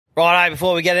Righto,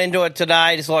 before we get into it today,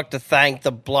 I'd just like to thank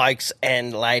the blokes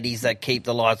and ladies that keep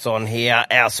the lights on here,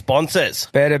 our sponsors.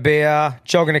 Better beer,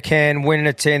 jogging a can, winning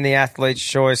a tin, the athlete's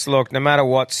choice. Look, no matter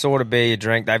what sort of beer you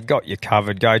drink, they've got you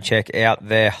covered. Go check out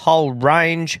their whole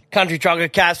range. Country Trucker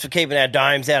Caps for keeping our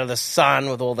domes out of the sun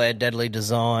with all their deadly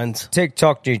designs.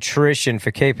 TikTok Nutrition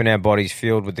for keeping our bodies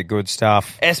fueled with the good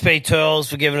stuff. SP Tools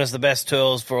for giving us the best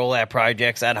tools for all our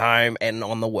projects at home and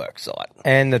on the work site.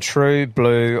 And the True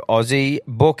Blue Aussie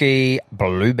Bookie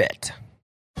Blue Bet.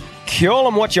 Call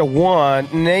them what you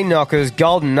want, knee knockers,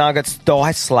 golden nuggets,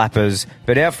 thigh slappers,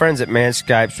 but our friends at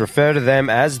Manscaped refer to them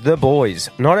as the boys.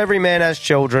 Not every man has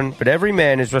children, but every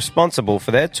man is responsible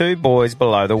for their two boys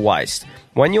below the waist.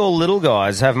 When your little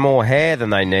guys have more hair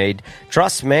than they need,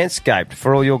 trust Manscaped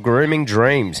for all your grooming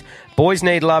dreams. Boys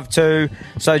need love too,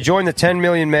 so join the 10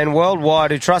 million men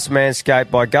worldwide who trust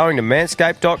Manscaped by going to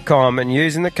manscaped.com and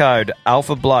using the code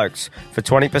ALPHABLOKES for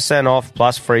 20% off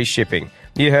plus free shipping.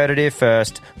 You heard it here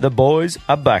first. The boys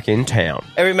are back in town.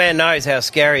 Every man knows how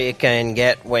scary it can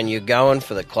get when you're going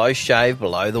for the close shave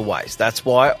below the waist. That's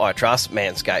why I trust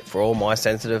Manscaped for all my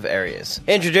sensitive areas.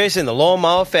 Introducing the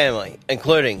Lawnmower family,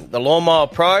 including the Lawnmower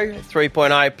Pro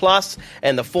 3.0 Plus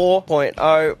and the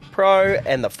 4.0 Pro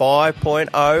and the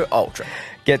 5.0 Ultra.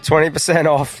 Get 20%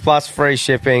 off plus free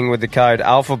shipping with the code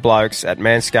ALPHABLOKES at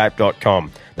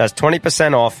manscaped.com. That's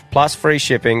 20% off plus free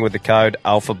shipping with the code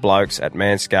ALPHABLOKES at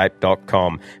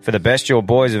manscaped.com. For the best your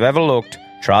boys have ever looked,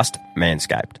 trust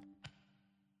Manscaped.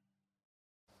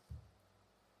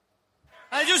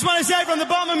 I just want to say from the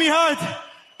bottom of my heart,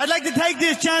 I'd like to take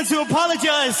this chance to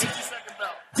apologize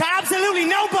to absolutely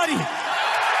nobody.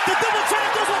 The double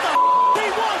champ does what the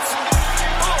he wants.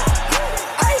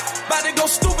 About to go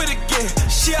stupid again.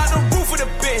 She out the roof of the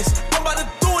Benz. I'm about to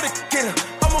do it again.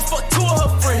 I'ma fuck two of her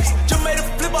friends. Just made a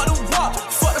flip out the wall.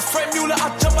 Fuck the Frank Mueller.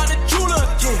 I jump out the jeweler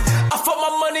again. I fuck my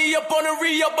money up on the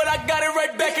re-up, but I got it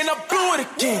right back and I blew it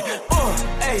again.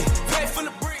 Hey, bag full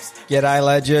of bricks. G'day,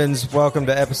 legends. Welcome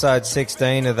to episode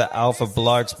 16 of the Alpha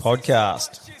Blokes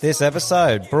podcast. This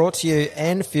episode brought to you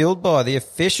and fueled by the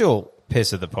official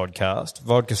piss of the podcast,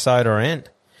 Vodka Soda and.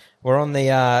 We're on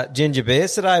the ginger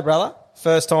beers today, brother.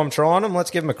 First time trying them.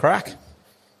 Let's give them a crack.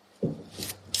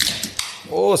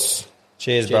 Awesome.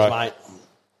 Cheers, bro. Mate.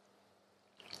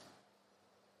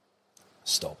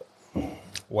 Stop it.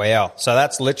 Wow. So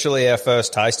that's literally our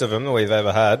first taste of them that we've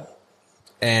ever had.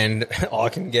 And I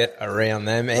can get around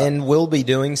them and will be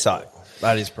doing so.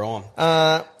 That is prime.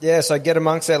 Yeah, so get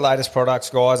amongst their latest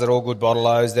products, guys, at All Good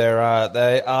Bottle-Os.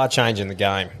 They are changing the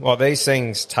game. Like, these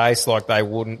things taste like they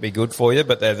wouldn't be good for you,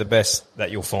 but they're the best that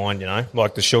you'll find, you know.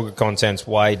 Like, the sugar content's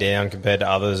way down compared to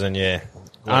others, and, yeah,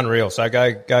 unreal. So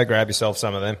go grab yourself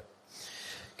some of them.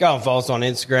 Go and follow us on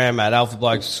Instagram at Alpha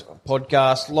Blokes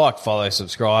Podcast. Like, follow,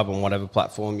 subscribe on whatever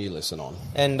platform you listen on.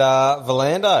 And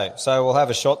Volando. So we'll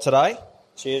have a shot today.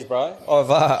 Cheers, bro.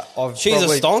 I've She's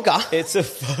probably, a stonker. It's a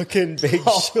fucking big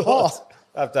shot.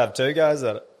 I have to have two goes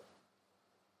at it.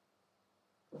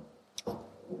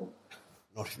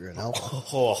 Not if you're an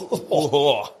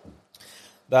alcohol.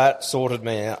 That sorted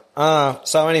me out.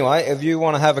 So anyway, if you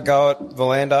want to have a go at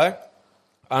Volando,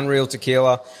 Unreal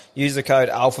Tequila, use the code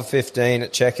ALPHA15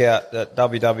 at checkout at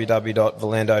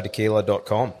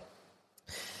www.volandotequila.com.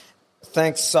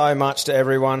 Thanks so much to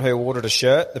everyone who ordered a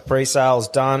shirt. The pre-sale's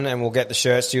done and we'll get the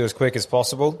shirts to you as quick as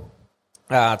possible.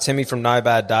 Timmy from No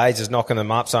Bad Days is knocking them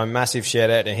up, so a massive shout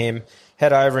out to him.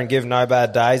 Head over and give No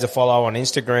Bad Days a follow on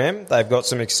Instagram. They've got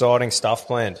some exciting stuff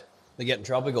planned. They're getting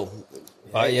tropical.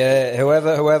 Yeah,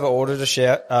 whoever ordered a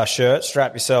shirt,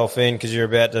 strap yourself in because you're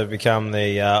about to become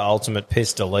the ultimate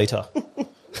piss deleter.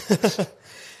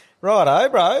 Righto,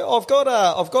 bro. I've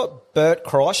got Bert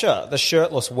Kreischer, the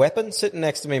shirtless weapon, sitting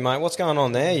next to me, mate. What's going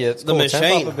on there? It's the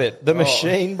machine. Up a bit. The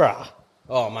machine, bruh.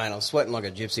 Oh, man, I'm sweating like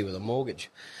a gypsy with a mortgage.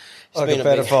 Like a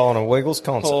pedophile on a Wiggles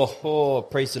concert. Oh,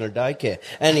 priest in a daycare.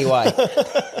 Anyway.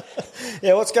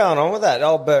 Yeah, what's going on with that?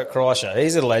 Old Bert Kreischer.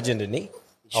 He's a legend, isn't he?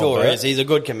 Sure is. He's a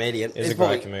good comedian. He's a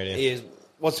great comedian.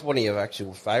 What's one of your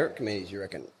actual favourite comedians, you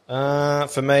reckon?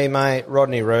 For me, mate,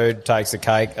 Rodney Roode takes the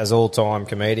cake as all-time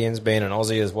comedians, being an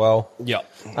Aussie as well. Yep.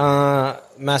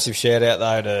 Massive shout-out,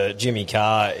 though, to Jimmy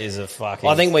Carr is a fucking...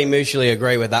 I think we mutually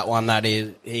agree with that one, that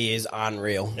he is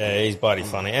unreal. Yeah, he's bloody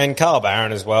funny. And Carl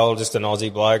Barron as well, just an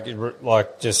Aussie bloke.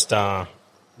 Like, just, yeah,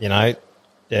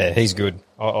 he's good.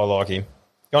 I like him.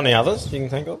 Got any others you can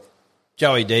think of?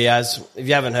 Joey Diaz. If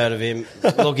you haven't heard of him,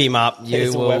 look him up.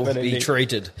 You will be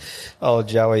treated. Oh,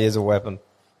 Joey is a weapon.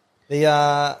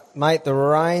 Mate, the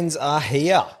rains are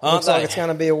here. Looks like it's going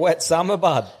to be a wet summer,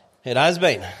 bud. It has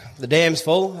been. The dam's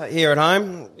full here at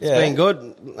home. It's been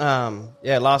good.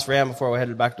 Last round before we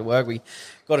headed back to work, we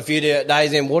got a few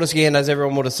days in water skiing, as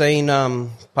everyone would have seen,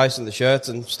 posting the shirts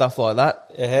and stuff like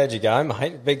that. Yeah, how'd you go,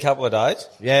 mate? Big couple of days?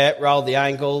 Yeah, rolled the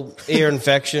ankle, ear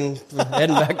infection,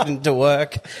 heading back into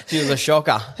work. She was a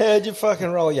shocker. How'd you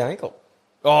fucking roll your ankle?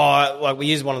 Oh, like we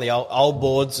used one of the old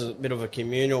boards, a bit of a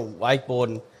communal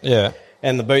wakeboard,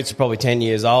 and the boots are probably 10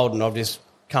 years old, and I've just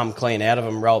come clean out of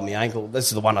them, rolled my ankle. This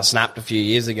is the one I snapped a few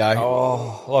years ago.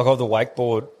 Oh, like off the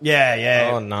wakeboard?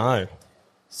 Yeah. Oh, no.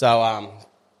 So,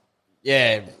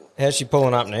 How's she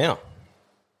pulling up now?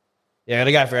 Yeah, I got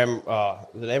to go for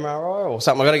is it MRI or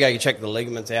something? I got to go check the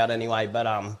ligaments out anyway. But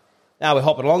now we're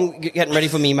hopping along, getting ready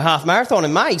for me half marathon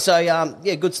in May. So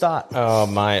good start. Oh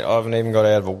mate, I haven't even got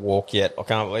out of a walk yet. I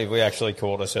can't believe we actually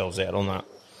caught ourselves out on that.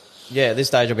 Yeah, at this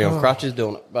stage I'll be on crutches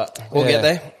doing it, but we'll get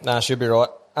there. Nah, should be right.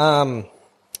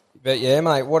 But yeah,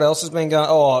 mate, what else has been going?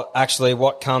 Oh, actually,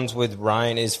 what comes with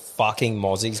rain is fucking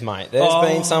mozzies, mate. There's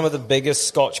been some of the biggest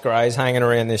Scotch Greys hanging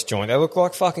around this joint. They look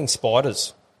like fucking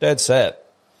spiders. Dead set.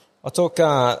 I took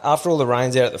after all the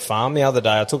rains out at the farm the other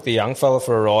day. I took the young fella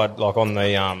for a ride, like on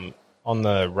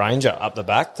the Ranger up the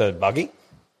back, the buggy,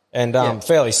 and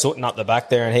fairly sooting up the back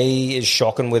there. And he is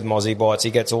shocking with mozzie bites. He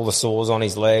gets all the sores on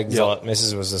his legs. Yep. Like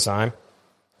Mrs. was the same,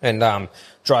 and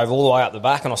drove all the way up the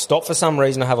back. And I stopped for some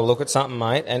reason to have a look at something,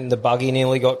 mate. And the buggy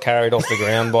nearly got carried off the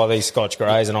ground by these Scotch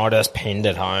Greys, and I just penned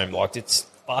it home. Like it's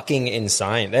fucking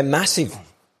insane. They're massive.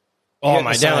 Oh,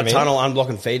 mate, down the tunnel,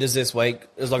 unblocking feeders this week.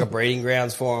 It was like a breeding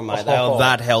grounds for them, mate. They were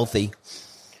that healthy.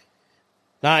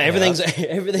 No,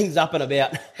 everything's up and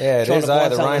about. Yeah, it is.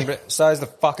 The rain, but so is the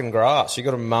fucking grass. You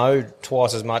got to mow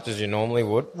twice as much as you normally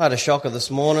would. I had a shocker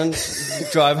this morning.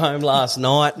 Drove home last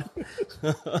night.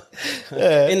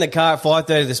 In the car at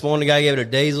 5:30 this morning to go give it a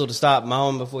diesel to start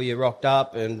mowing before you rocked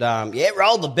up. And,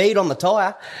 rolled the bead on the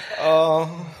tyre.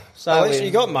 Oh. So at least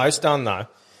you got most done, though.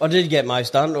 I did get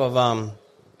most done.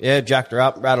 I've jacked her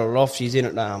up, rattled it off. She's in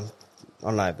it. I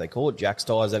don't know if they call it Jack's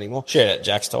tyres anymore. Shit at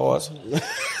Jack's tyres. I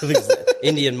think it's the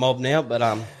Indian mob now, but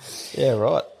yeah,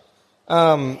 right.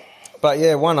 But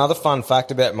yeah, one other fun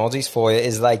fact about mozzies for you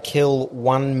is they kill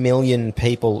 1 million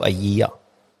people a year.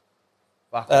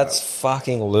 That's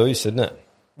fucking loose, isn't it?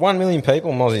 1 million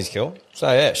people mozzies kill.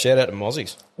 So yeah, shout out to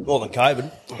mozzies. More than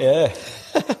COVID.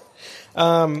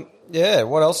 Yeah.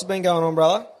 What else has been going on,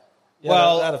 brother?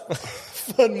 Well, had a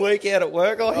fun week out at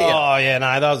work, I hear. Oh yeah,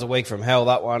 no, that was a week from hell.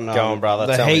 That one. Go on, brother.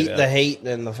 The Tell me heat, about the it. heat,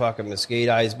 and the fucking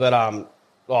mosquitoes. But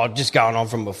just going on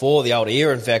from before the old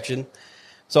ear infection.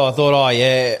 So I thought,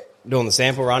 doing the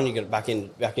sample run, you get back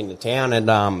into town, and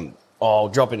I'll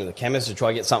drop into the chemist to try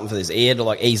to get something for this ear to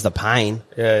like ease the pain.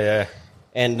 Yeah.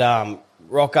 And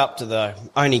rock up to the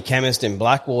only chemist in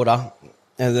Blackwater,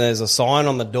 and there's a sign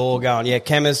on the door going,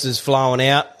 chemist is flowing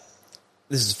out.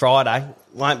 This is Friday.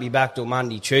 Won't be back till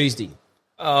Monday, Tuesday.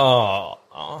 Oh,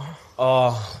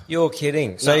 you're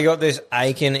kidding. So you got this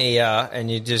aching ear, and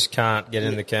you just can't get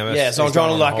in the chemist. Yeah, so I'm trying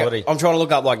to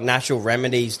look up like natural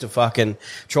remedies to fucking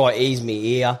try ease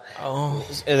me ear. Oh,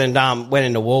 and then went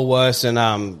into Woolworths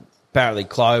and apparently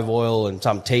clove oil and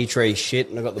some tea tree shit,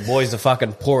 and I got the boys to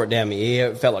fucking pour it down my ear.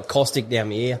 It felt like caustic down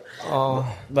my ear.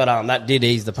 Oh, but that did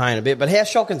ease the pain a bit. But how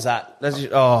shocking's that? That's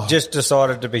just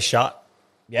decided to be shut.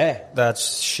 Yeah.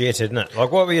 That's shit, isn't it? Like,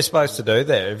 what were you supposed to do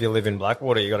there? If you live in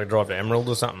Blackwater, you got to drive to Emerald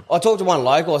or something? I talked to one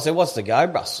local. I said, what's the go,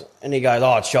 Bruss? And he goes,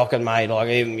 it's shocking, mate. Like,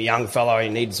 even a young fellow, he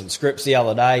needed some scripts the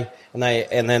other day. And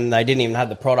then they didn't even have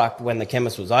the product when the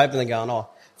chemist was open. They're going,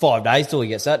 5 days till he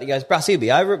gets that. He goes, Bruss, he'll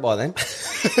be over it by then.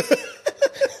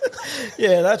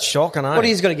 Yeah, that's shocking, eh? What,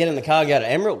 he's got to get in the car and go to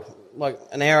Emerald? Like,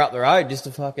 an hour up the road just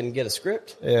to fucking get a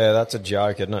script? Yeah, that's a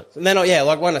joke, isn't it? And then,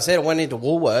 like when I said, I went into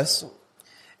Woolworths.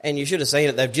 And you should have seen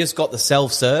it. They've just got the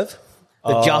self-serve.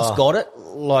 They've just got it.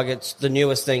 Like it's the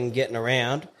newest thing getting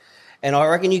around. And I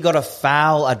reckon you got to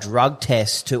fail a drug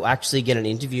test to actually get an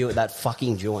interview at that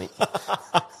fucking joint.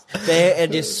 They're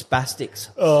just spastics.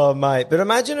 Oh, mate. But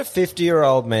imagine a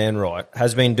 50-year-old man, right,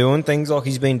 has been doing things like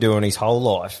he's been doing his whole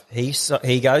life. He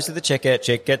goes to the checkout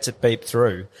check, gets it beeped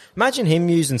through. Imagine him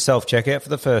using self-checkout for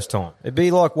the first time. It'd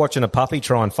be like watching a puppy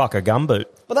try and fuck a gumboot.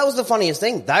 But that was the funniest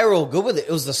thing. They were all good with it.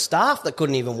 It was the staff that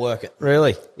couldn't even work it.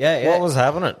 Really? Yeah. What was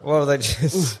happening? What were they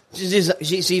just...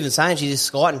 She's even saying she's just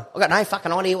skiting. I got no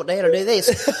fucking idea what to do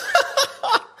this.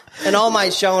 And old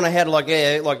mate's showing her how to,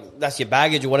 like that's your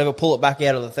baggage or whatever, pull it back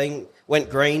out of the thing, went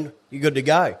green, you're good to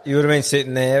go. You would have been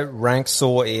sitting there, rank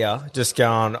sore ear, just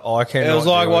going, I can't. It was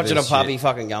like watching a puppy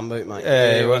fucking gumboot, mate.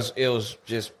 Yeah, it was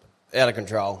just out of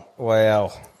control.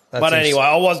 Wow. But anyway,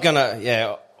 I was going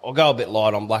to, I'll go a bit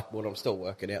light on Blackwood. I'm still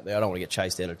working out there. I don't want to get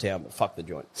chased out of town, but fuck the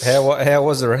joint. How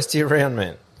was the rest of your round,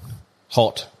 man?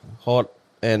 hot,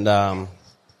 and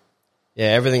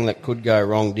everything that could go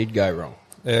wrong did go wrong.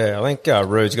 Yeah, I think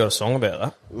Rude's got a song about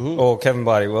that. Mm-hmm. Or Kevin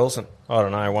Bloody Wilson. I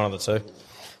don't know, one of the two.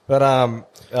 But,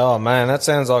 oh, man, that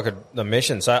sounds like the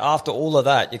mission. So after all of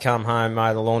that, you come home,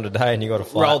 mow the lawn today, and you got to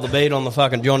fly. Roll the beat on the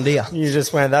fucking John Deere. You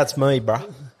just went, that's me, bro.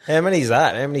 How many is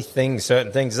that? How many things,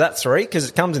 certain things? Is that 3? Because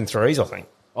it comes in 3s, I think.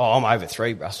 Oh, I'm over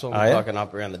 3, bro. So I'm yeah? fucking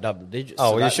up around the double digits. Oh,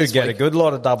 so well, you should get a good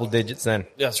lot of double digits then.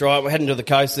 That's right. We're heading to the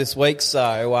coast this week, so...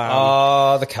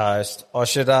 the coast. I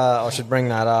should bring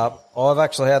that up. I've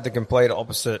actually had the complete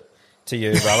opposite to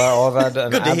you, brother. I've had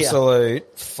an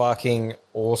absolute fucking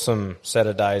awesome set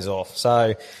of days off.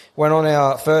 So, went on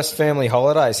our first family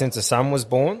holiday since the son was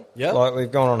born. Yeah. Like,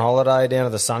 we've gone on holiday down to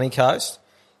the sunny coast.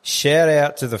 Shout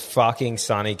out to the fucking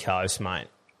sunny coast, mate.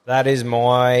 That is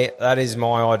my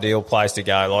ideal place to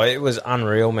go. Like, it was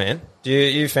unreal, man.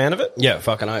 You a fan of it? Yeah,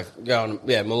 fucking oath. Going,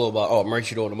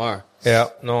 Maroochydore tomorrow. Yeah,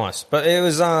 nice. But it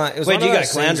was Where'd you go,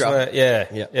 Caloundra?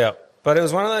 Yeah. But it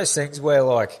was one of those things where,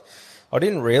 like, I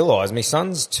didn't realise my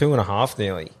son's 2.5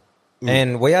 nearly,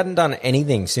 and we hadn't done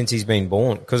anything since he's been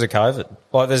born because of COVID.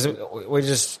 Like, we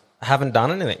just haven't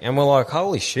done anything, and we're like,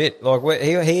 holy shit! Like,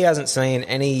 he hasn't seen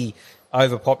any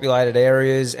overpopulated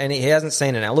areas, and he hasn't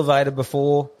seen an elevator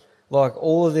before. Like,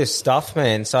 all of this stuff,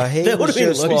 man. So he was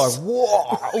just like,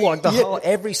 whoa! Like, whole,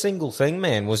 every single thing,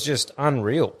 man, was just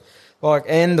unreal. Like,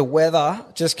 and the weather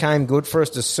just came good for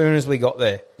us as soon as we got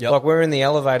there. Yep. Like, we're in the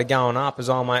elevator going up as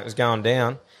old mate was going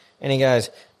down, and he goes,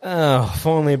 oh,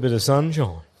 finally a bit of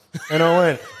sunshine. And I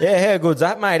went, yeah, how good's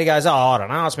that, mate? He goes, oh, I don't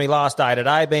know, it's my last day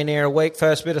today, been here a week,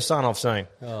 first bit of sun I've seen.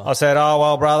 Oh. I said, oh,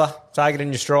 well, brother, take it in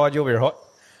your stride, you'll be right.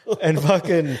 And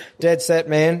fucking dead set,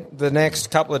 man. The next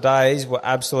couple of days were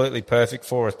absolutely perfect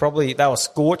for us. Probably they were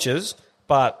scorchers,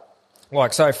 but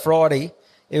like, so Friday,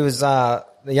 it was the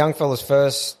young fella's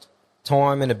first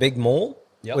time in a big mall.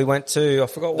 Yep. We went to, I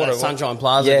forgot what it was. Sunshine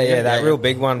Plaza. Yeah, that real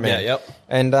big one, man. Yeah, yep.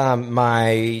 And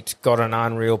mate, got an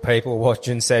unreal people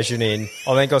watching session in.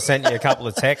 I think I sent you a couple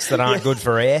of texts that aren't good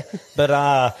for air.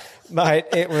 But mate,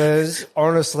 it was,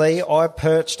 honestly, I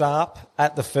perched up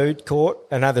at the food court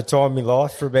and had the time of my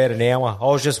life for about an hour. I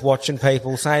was just watching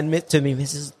people saying to me,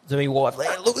 to me wife, look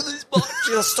at this bloke,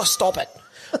 just stop it.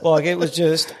 Like, it was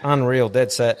just unreal,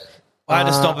 dead set. I had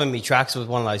to stop in my tracks with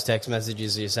one of those text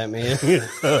messages you sent me. I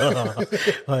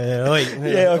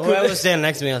was standing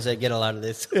next to me and I said, get a load of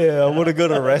this. Yeah, I would have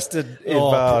got arrested if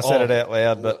I said it out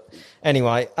loud. But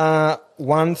anyway,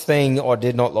 one thing I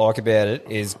did not like about it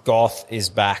is goth is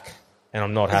back, and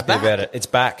I'm not happy about it. It's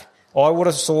back. I would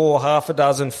have saw half a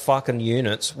dozen fucking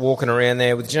units walking around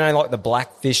there with, like the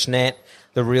black fishnet,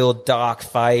 the real dark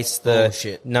face,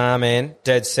 shit. Nah, man,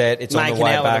 dead set. It's making on the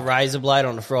way out back. with a razor blade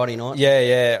on a Friday night.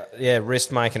 Yeah,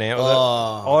 wrist making out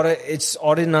with it.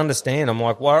 I didn't understand. I'm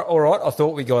like, well, all right, I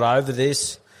thought we got over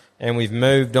this and we've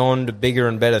moved on to bigger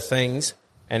and better things,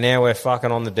 and now we're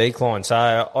fucking on the decline.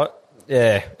 So,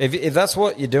 if that's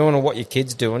what you're doing or what your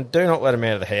kid's doing, do not let them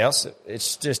out of the house.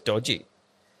 It's just dodgy.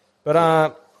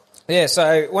 But,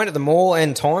 so went to the mall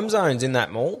and time zones in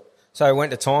that mall. So I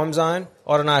went to Time Zone.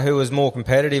 I don't know who was more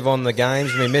competitive on the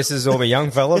games, my missus or my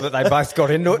young fella, but they both got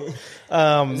into it. Is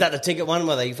that the ticket one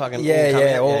where they fucking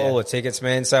all the tickets,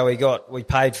 man. So we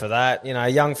paid for that. You know,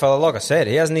 young fella, like I said,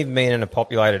 he hasn't even been in a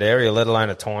populated area, let alone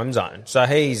a time zone. So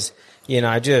he's,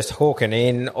 just hawking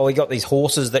in. Or he got these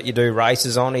horses that you do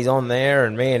races on. He's on there,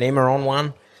 and me and him are on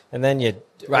one. And then you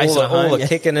race all the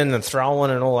kicking and the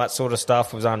throwing and all that sort of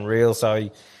stuff was unreal. So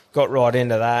he got right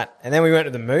into that. And then we went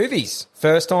to the movies.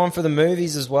 First time for the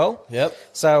movies as well. Yep.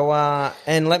 So,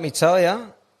 and let me tell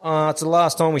you, it's the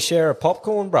last time we share a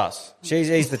popcorn, bruss.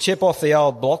 He's the chip off the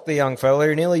old block, the young fella.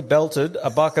 He nearly belted a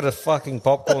bucket of fucking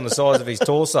popcorn the size of his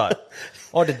torso.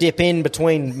 I had to dip in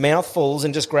between mouthfuls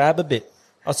and just grab a bit.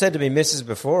 I said to me missus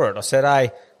before it, I said,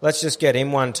 hey, let's just get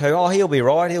him one too. Oh, he'll be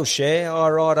right. He'll share. Oh,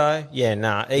 righto. Yeah,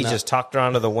 nah. He just tucked her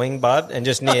under the wing, bud, and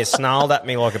just near snarled at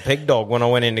me like a pig dog when I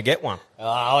went in to get one. Oh,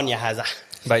 on your hazard.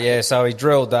 But yeah, so he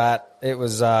drilled that. It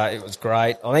was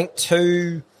great. I think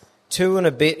two and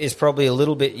a bit is probably a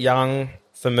little bit young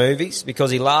for movies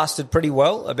because he lasted pretty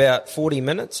well, about 40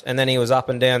 minutes, and then he was up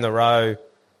and down the row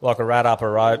like a rat up a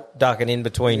rope, ducking in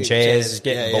between chairs,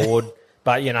 getting bored.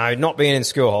 But, not being in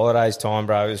school holidays time,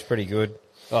 bro, it was pretty good.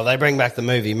 Well, they bring back the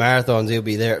movie marathons. He'll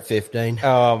be there at 15.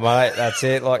 Oh, mate, that's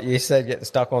it. Like you said, getting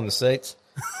stuck on the seats.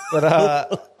 But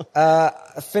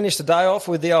I finished the day off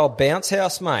with the old bounce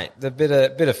house, mate. The bit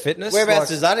of fitness.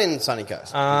 Whereabouts is that in Sunny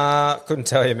Coast? Couldn't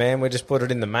tell you, man. We just put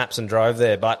it in the maps and drove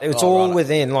there. But it's all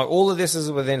within, like all of this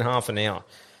is within half an hour.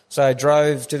 So I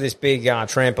drove to this big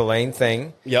trampoline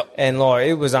thing. Yep. And like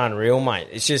it was unreal, mate.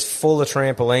 It's just full of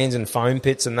trampolines and foam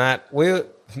pits and that.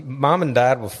 Mum and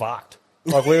Dad were fucked.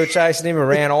 Like, we were chasing him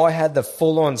around. I had the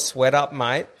full-on sweat up,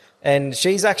 mate. And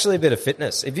she's actually a bit of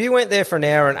fitness. If you went there for an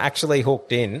hour and actually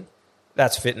hooked in,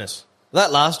 that's fitness.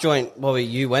 That last joint probably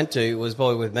you went to was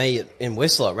probably with me in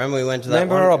Whistler. Remember we went to that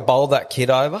Remember one? I bowled that kid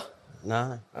over?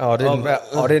 No. Oh, I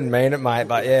didn't mean it, mate.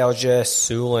 But, yeah, I was just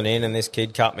sooling in and this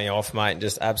kid cut me off, mate, and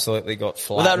just absolutely got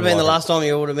flat. Well, that would have been the last time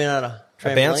you would have been at a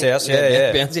trampoline. Bounce house,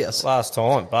 yeah. Bounce house. Last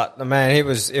time. But, man, it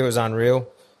was unreal.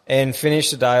 And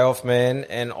finished the day off, man,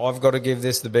 and I've got to give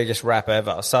this the biggest rap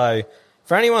ever. So,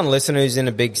 for anyone listening who's in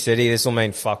a big city, this will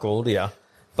mean fuck all to you.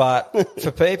 But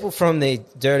for people from the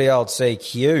dirty old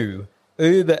CQ,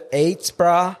 Uber Eats,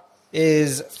 bruh,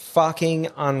 is fucking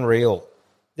unreal.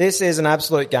 This is an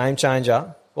absolute game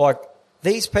changer. Like,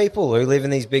 these people who live in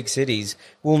these big cities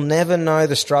will never know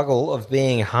the struggle of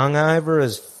being hungover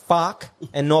as fuck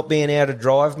and not being able to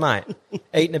drive, mate.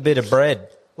 Eating a bit of bread.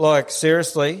 Like,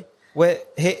 seriously,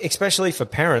 especially for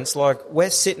parents, like, we're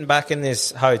sitting back in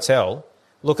this hotel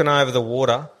looking over the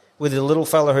water with a little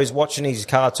fella who's watching his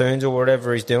cartoons or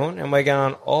whatever he's doing, and we're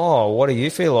going, oh, what do you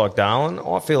feel like, darling?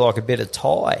 I feel like a bit of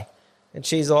Thai. And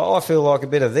she's like, I feel like a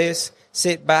bit of this.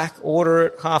 Sit back, order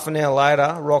it, half an hour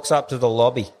later, rocks up to the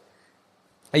lobby.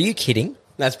 Are you kidding?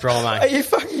 That's prime, Are mate. you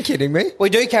fucking kidding me? We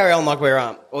do carry on like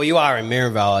we're, well, you are in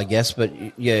Mirabelle, I guess, but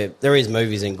yeah, there is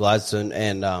movies in Gladstone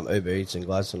and Uber Eats in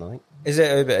Gladstone, I think. Is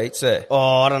there Uber Eats there?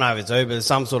 Oh, I don't know if it's Uber. There's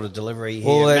some sort of delivery here.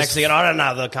 Well, Mexican. I don't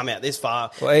know if they'll come out this far.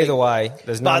 Well, either way,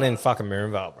 there's none But- in fucking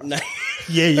Mirabelle, bro. No.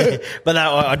 yeah. But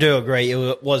no, I do agree.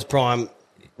 It was prime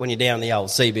when you're down the old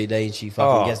CBD and she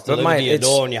fucking gets but delivered mate, to your it's-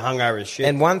 door and you're hungover as shit.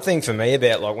 And one thing for me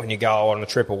about, like, when you go on a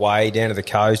trip away down to the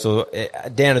coast or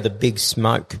down to the big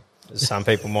smoke, as some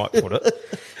people might put it,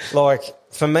 like,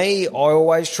 for me, I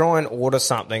always try and order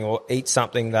something or eat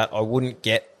something that I wouldn't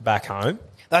get back home.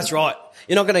 That's right.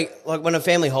 You're not going to, like, when a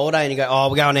family holiday and you go, oh,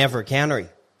 we're going out for a countery.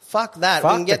 Fuck that.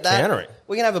 Fuck we can get the that. countery.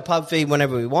 We can have a pub feed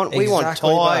whenever we want. We want Exactly,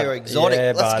 Thai bud. or exotic.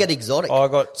 Yeah, Let's bud. get exotic. I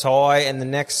got Thai, and the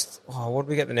next, what did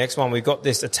we get the next one? We've got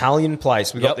this Italian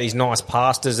place. We've Yep. got these nice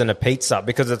pastas and a pizza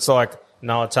because it's like,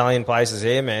 no Italian places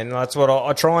here, man. That's what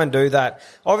I try and do that.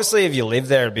 Obviously, if you live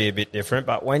there, it'd be a bit different,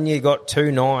 but when you got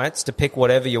 2 nights to pick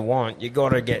whatever you want, you got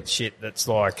to get shit that's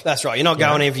like... That's right. You're not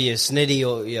going in for your snitty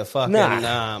or your fucking...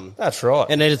 Nah, that's right.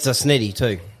 And it's a snitty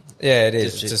too. Yeah, it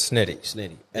is. Just- It's a snitty.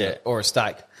 Snitty. Yeah. Or a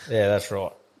steak. Yeah, that's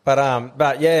right.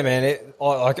 But yeah, man,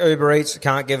 like Uber Eats,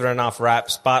 can't give it enough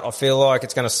raps, but I feel like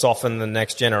it's going to soften the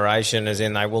next generation, as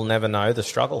in they will never know the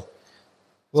struggle.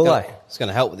 Will they? It's going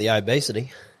to help with the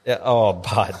obesity. Yeah. Oh,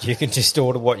 bud, you can just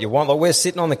order what you want. Like, we're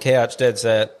sitting on the couch, dead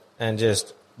set, and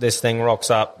just this thing rocks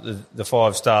up, the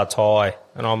 5-star Thai,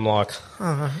 and I'm like,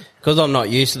 Because I'm not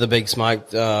used to the big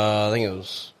smoke, I think it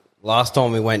was last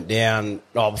time we went down,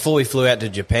 before we flew out to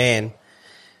Japan,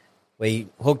 we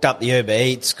hooked up the Uber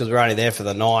Eats because we were only there for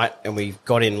the night and we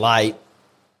got in late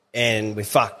and we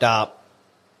fucked up.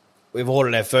 We've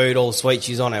ordered our food, all sweet,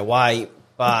 she's on her way,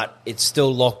 but it's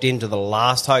still locked into the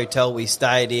last hotel we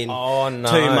stayed in Oh, no.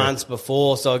 2 months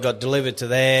before, so I got delivered to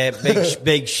there,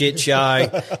 big shit show,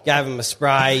 gave him a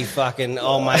spray, fucking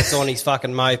old mate's on his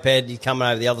fucking moped, he's coming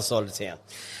over the other side of town.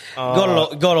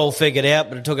 Got all figured out,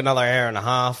 but it took another hour and a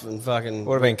half and fucking...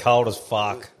 would have been cold as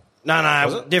fuck.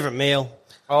 No, different meal.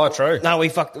 Oh, true. No, we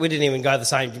didn't even go to the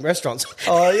same restaurants.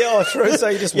 Oh, yeah, true. So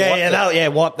you just wiped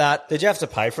it. Wipe that. Did you have to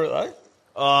pay for it, though?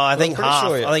 Oh, I think pretty half.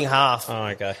 sure you- I think half. Oh,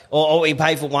 okay. Or we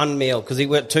paid for one meal because he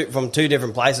went from 2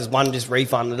 different places. One just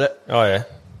refunded it. Oh, yeah.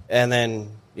 And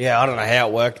then, I don't know how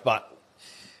it worked, but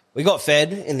we got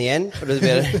fed in the end. But it was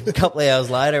about a couple of hours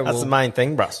later. That's the main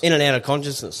thing, bruss. In and out of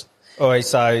consciousness. All right,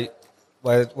 so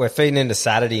we're feeding into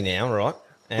Saturday now, right?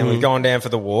 And we've gone down for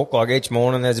the walk. Like, each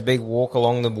morning there's a big walk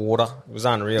along the water. It was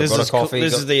unreal. This got is a coffee.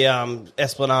 This is the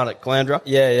Esplanade at Calandra.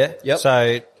 Yeah. Yep.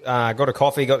 So got a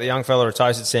coffee, got the young fella a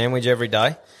toasted sandwich every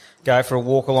day. Go for a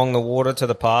walk along the water to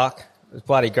the park. It was a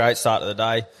bloody great start of the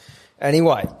day.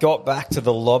 Anyway, got back to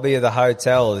the lobby of the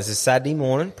hotel. This is Saturday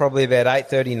morning, probably about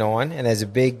 8:39, and there's a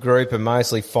big group of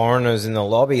mostly foreigners in the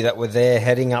lobby that were there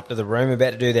heading up to the room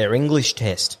about to do their English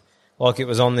test. Like, it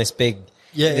was on this big...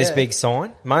 big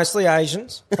sign. Mostly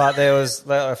Asians, but there was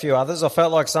a few others. I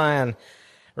felt like saying,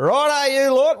 right, you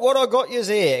lot, what I got yous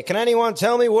here? Can anyone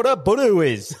tell me what a Buddha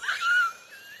is?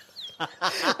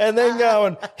 And then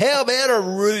going, how about a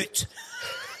root?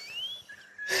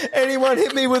 Anyone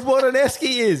hit me with what an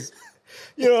esky is?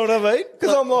 You know what I mean?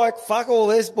 Because I'm like, fuck all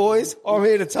this, boys. I'm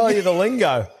here to tell you the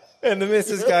lingo. And the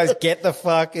missus goes, get the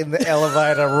fuck in the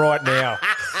elevator right now.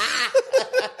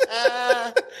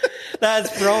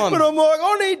 That's prime. But I'm like,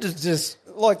 I need to just,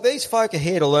 like, these folk are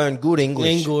here to learn good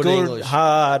English. Good English.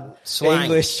 hard Slang.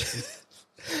 English.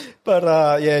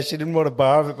 But, yeah, she didn't want to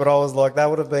borrow it, but I was like, that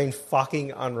would have been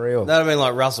fucking unreal. That'd have been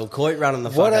like Russell Coit running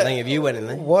the fucking thing if you went in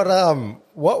there.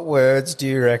 What words do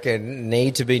you reckon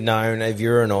need to be known if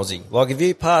you're an Aussie? Like, if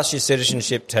you pass your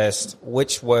citizenship test,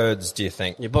 which words do you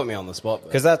think? You put me on the spot.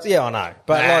 Because that's, yeah, I know.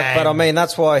 But, but I mean,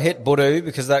 that's why I hit Budu,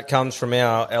 because that comes from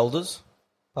our elders,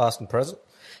 past and present.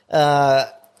 A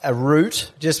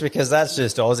root, just because that's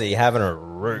just Aussie having a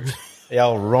root. The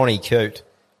old Ronnie Coot.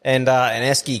 And an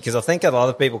esky, because I think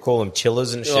other people call them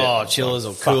chillers and shit. Oh, chillers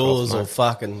or coolers or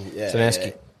fucking... Yeah, it's an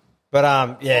esky.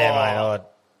 But, mate,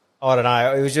 I don't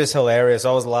know. It was just hilarious.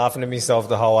 I was laughing to myself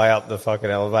the whole way up the fucking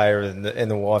elevator,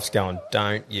 and the wife's going,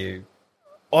 "Don't you?"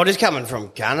 Oh, just coming from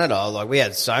Canada, like, we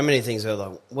had so many things. Where,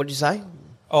 like, what'd you say?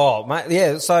 Oh, mate,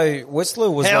 yeah. So Whistler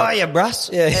was How like... are you,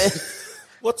 Bruss? Yeah.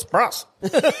 What's Bruss?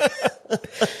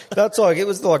 That's like, it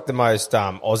was like the most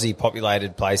Aussie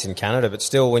populated place in Canada, but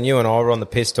still, when you and I were on the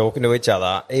piss talking to each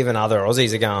other, even other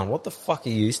Aussies are going, "What the fuck are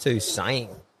you used to saying?"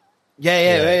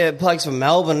 Yeah. Blokes from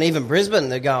Melbourne, even Brisbane,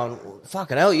 they're going,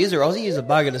 "Fucking hell, you're Aussie, you're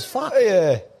bugging as fuck."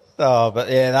 Yeah. Oh,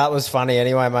 but yeah, that was funny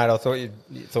anyway, mate. I thought you'd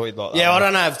like that. Yeah, I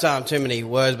don't know if too many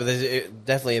words, but there's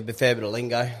definitely a fair bit of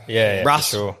lingo. Yeah, Bruss.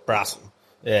 for sure. Bruss.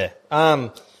 Yeah.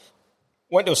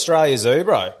 Went to Australia Zoo,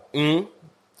 bro.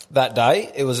 That day.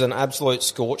 It was an absolute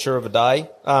scorcher of a day.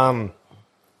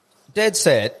 Dead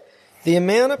set. The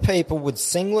amount of people with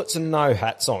singlets and no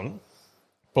hats on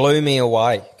blew me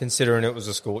away, considering it was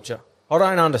a scorcher. I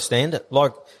don't understand it.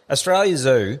 Like, Australia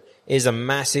Zoo is a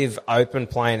massive open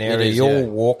plain area. You're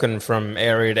walking from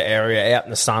area to area out in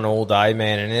the sun all day,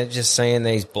 man, and you're just seeing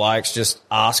these blokes just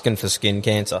asking for skin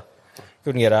cancer.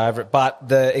 Couldn't get over it. But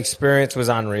the experience was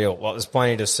unreal. Like, there's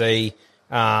plenty to see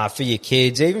for your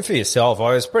kids, even for yourself. It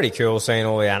was pretty cool seeing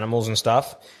all the animals and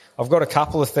stuff. I've got a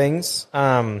couple of things.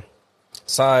 Actually,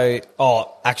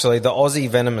 the Aussie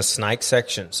venomous snake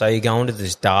section. So you go into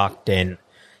this dark den,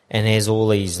 and there's all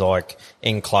these, like,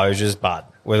 enclosures, bud,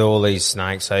 with all these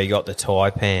snakes. So you got the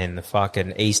taipan, the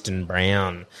fucking eastern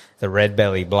brown, the red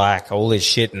belly black, all this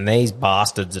shit, and these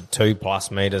bastards are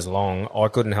 2+ meters long. I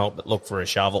couldn't help but look for a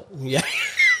shovel. Yeah.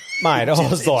 Mate, I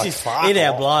was like, fuck in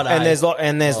our blood, and there's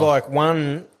like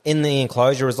one in the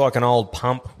enclosure is like an old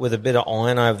pump with a bit of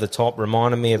iron over the top,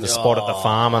 reminding me of the spot at the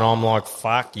farm, and I'm like,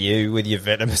 fuck you with your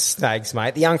venomous snakes,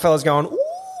 mate. The young fella's going,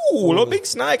 ooh, look, big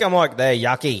snake. I'm like, they're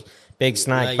yucky. Big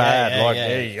snake, bad.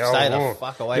 There you go. Stay the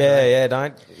fuck away from it. Yeah,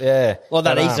 don't. Yeah. Well,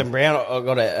 that Eastern Brown, I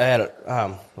got it out at,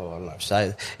 I don't know if to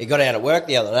say, he got out at work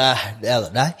the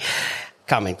other day.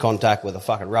 Come in contact with a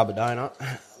fucking rubber donut.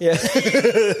 Yeah.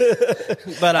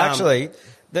 But actually,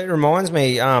 that reminds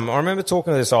me, I remember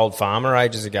talking to this old farmer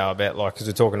ages ago about, like, because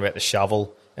we're talking about the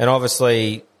shovel, and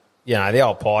obviously, you know, the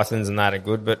old pythons and that are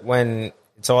good, but when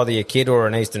it's either your kid or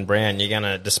an Eastern Brown, you're going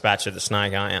to dispatch of the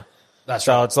snake, aren't you? That's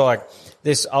so right. It's like,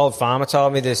 this old farmer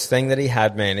told me this thing that he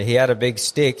had, man. He had a big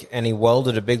stick and he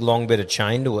welded a big long bit of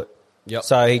chain to it. Yep.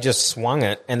 So he just swung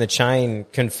it and the chain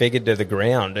configured to the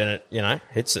ground and it, you know,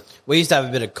 hits it. We used to have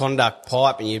a bit of conduct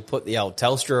pipe and you'd put the old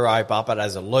Telstra rope up it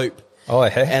as a loop. Oh,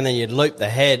 yeah. And then you'd loop the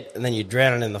head and then you'd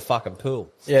drown it in the fucking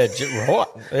pool. Yeah, right.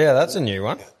 Yeah, that's a new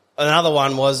one. Another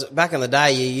one was, back in the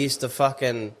day, you used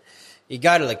to you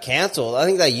go to the council. I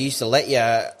think they used to let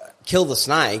you kill the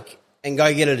snake and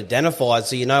go get it identified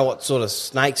so you know what sort of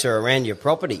snakes are around your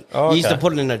property. Oh, okay. You used to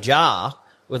put it in a jar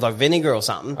with like vinegar or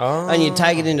something, and you'd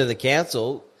take it into the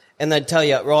council, and they'd tell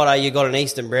you, righto, you got an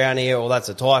Eastern Brown here, or that's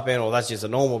a taipan, or that's just a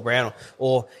normal brown,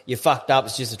 or you fucked up,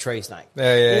 it's just a tree snake.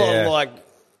 Yeah. Like,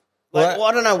 well,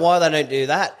 I don't know why they don't do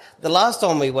that. The last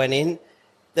time we went in,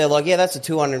 they're like, yeah, that's a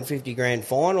 250 grand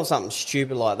fine or something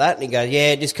stupid like that. And he goes,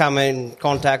 yeah, just come in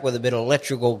contact with a bit of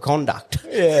electrical conduct.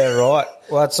 Yeah, right.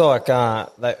 Well, it's like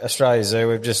the Australia Zoo,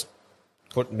 we've just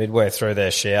put midway through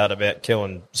their shout about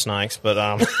killing snakes, but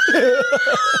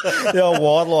the old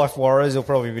wildlife warriors will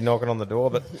probably be knocking on the door.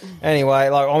 But anyway,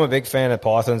 like, I'm a big fan of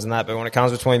pythons and that, but when it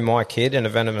comes between my kid and a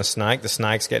venomous snake, the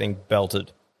snake's getting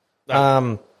belted.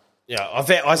 Yeah,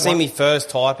 I seen me first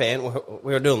taipan.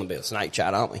 We were doing a bit of snake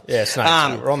chat, aren't we? Yeah, snake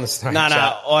chat. We're on the snake chat.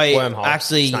 I Wormhole.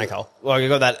 actually, snake hole. Like, I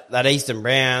got that Eastern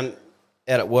Brown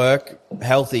out at work,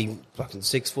 healthy fucking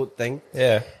 6 foot thing.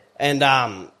 Yeah. And,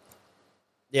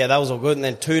 yeah, that was all good. And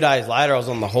then 2 days later, I was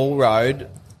on the Hall Road,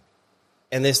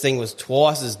 and this thing was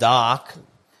twice as dark,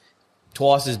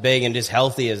 twice as big, and just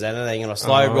healthy as anything. And I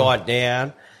slowed right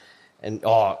down. And,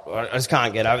 I just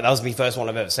can't get over it. That was my first one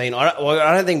I've ever seen. I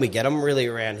don't think we get them really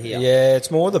around here. Yeah, it's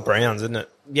more the browns, isn't it?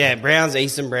 Yeah, browns,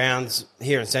 Eastern Browns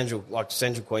here in central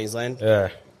Queensland. Yeah.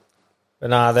 But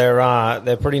no,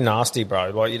 they're pretty nasty, bro.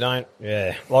 Like, you don't,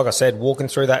 yeah. Like I said, walking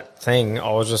through that thing,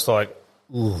 I was just like,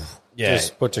 ooh.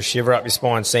 Just puts a shiver up your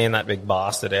spine seeing that big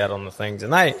bastard out on the things.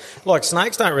 And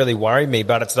snakes don't really worry me,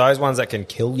 but it's those ones that can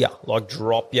kill you, like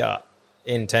drop you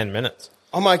in 10 minutes.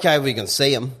 I'm okay if we can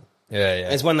see them. Yeah, yeah.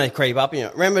 It's when they creep up.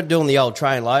 Remember doing the old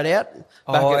train loadout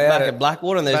back at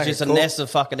Blackwater, and there's just a nest of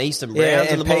fucking eastern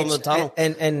browns in the bottom of the tunnel.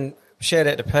 And shout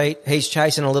out to Pete. He's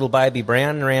chasing a little baby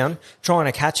brown around, trying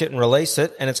to catch it and release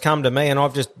it, and it's come to me, and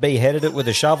I've just beheaded it with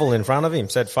a shovel in front of him.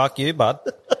 Said, "Fuck you, bud."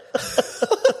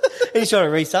 He's trying to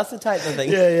resuscitate the thing.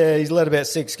 Yeah. He's let about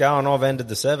 6 go, and I've ended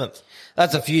the 7th.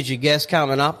 That's a future guest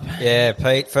coming up. Yeah,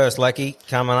 Pete, first Lecky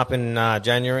coming up in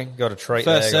January. Got a treat.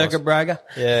 First there, circuit bragger.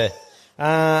 Yeah.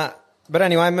 But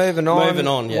anyway, moving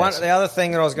on. Yes. The other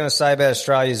thing that I was going to say about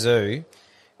Australia Zoo,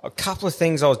 a couple of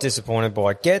things I was disappointed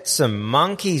by. Get some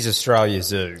monkeys, Australia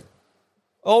Zoo.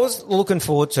 I was looking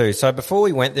forward to. So before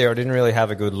we went there, I didn't really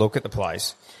have a good look at the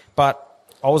place. But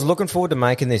I was looking forward to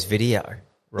making this video,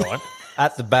 right,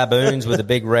 at the baboons with a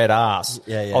big red ass.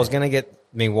 Yeah. I was going to get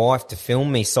my wife to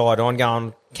film me side on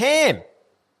going, Cam.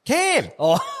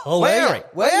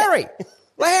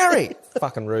 Larry.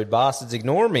 Fucking rude bastards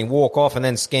ignoring me, walk off and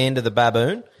then scan to the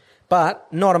baboon.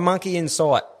 But not a monkey in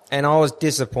sight. And I was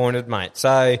disappointed, mate.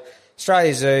 So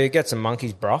Australia Zoo, get some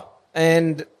monkeys, bro.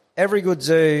 And every good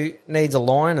zoo needs a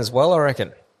lion as well, I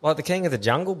reckon. Like the king of the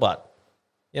jungle, bud.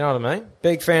 You know what I mean?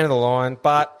 Big fan of the lion,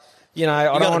 but... I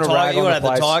don't want to rag on the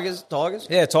place. The Tigers?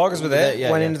 Yeah, Tigers were there.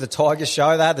 Went into the Tiger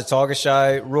show. They had the Tiger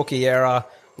show. Rookie era.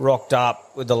 Rocked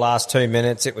up with the last 2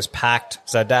 minutes. It was packed.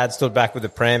 So Dad stood back with the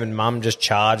pram and Mum just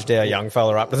charged our young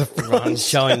fella up to the front.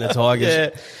 Showing the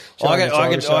Tigers.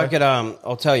 Yeah.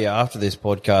 I'll tell you after this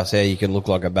podcast how you can look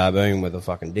like a baboon with a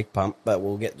fucking dick pump, but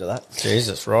we'll get to that.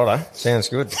 Jesus, righto. Sounds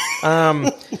good.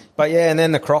 But yeah, and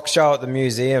then the croc show at the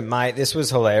museum, mate, this was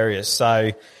hilarious.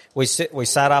 So... We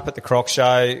sat up at the croc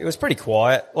show. It was pretty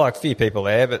quiet, like a few people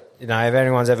there. But if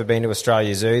anyone's ever been to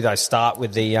Australia Zoo, they start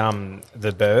with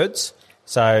the birds.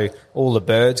 So all the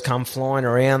birds come flying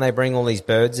around. They bring all these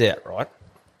birds out, right?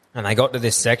 And they got to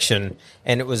this section,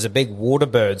 and it was a big water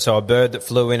bird. So a bird that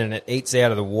flew in and it eats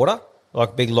out of the water,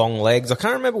 like big long legs. I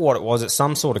can't remember what it was. It's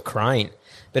some sort of crane.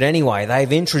 But anyway,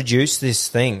 they've introduced this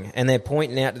thing, and they're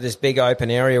pointing out to this big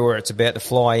open area where it's about to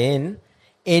fly in.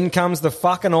 In comes the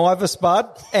fucking ibis, bud,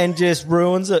 and just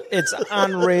ruins it. It's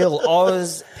unreal. I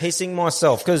was pissing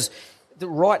myself because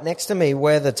right next to me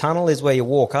where the tunnel is where you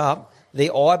walk up,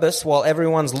 the ibis, while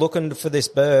everyone's looking for this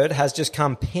bird, has just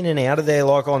come pinning out of there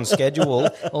like on schedule,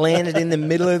 landed in the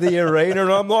middle of the arena,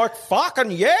 and I'm like,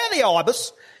 fucking yeah, the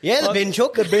ibis. Yeah, the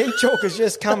binchook. The binchook has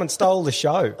just come and stole the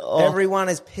show. Oh. Everyone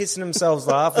is pissing themselves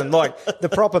laughing. Like, the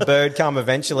proper bird come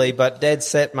eventually, but dead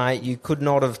set, mate, you could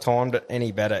not have timed it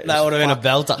any better. That would have been a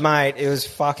belter. Mate, it was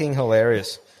fucking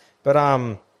hilarious. But,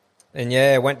 and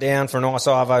yeah, went down for a nice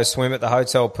Arvo swim at the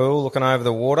hotel pool, looking over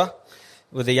the water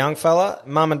with the young fella.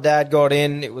 Mum and Dad got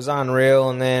in. It was unreal.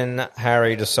 And then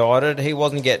Harry decided he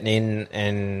wasn't getting in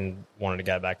and wanted to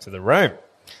go back to the room.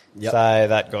 Yep. So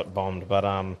that got bombed.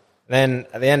 But, then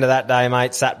at the end of that day,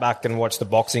 mate, sat back and watched the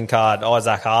boxing card.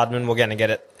 Isaac Hardman. We're going to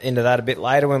get into that a bit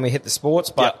later when we hit the sports.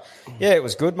 But yeah, it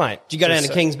was good, mate. Did you go down to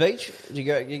Kings Beach? Did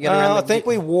you go around? I think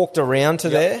we walked around to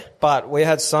there, but we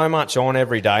had so much on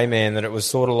every day, man, that it was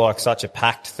sort of like such a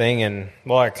packed thing. And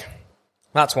like,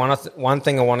 that's one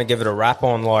thing I want to give it a wrap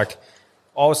on. Like,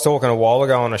 I was talking a while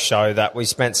ago on a show that we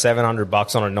spent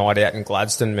 $700 on a night out in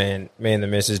Gladstone, man. Me and the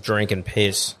missus drink and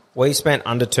piss. We spent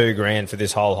under $2,000 for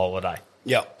this whole holiday.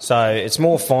 Yeah. So it's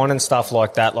more finding stuff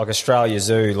like that, like Australia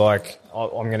Zoo. Like, I'm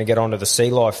going to get onto the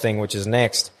sea life thing, which is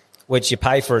next, which you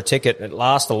pay for a ticket. It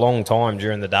lasts a long time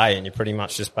during the day, and you pretty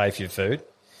much just pay for your food.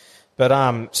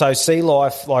 But so sea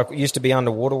life, like, used to be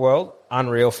Underwater World,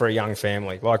 unreal for a young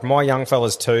family. Like, my young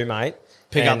fella's 2, mate.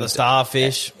 Pick up the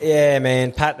starfish. Yeah,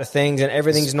 man, pat the things, and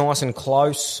everything's nice and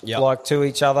close, like, to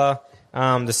each other.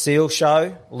 The seal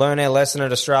show, learn our lesson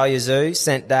at Australia Zoo,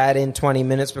 sent Dad in 20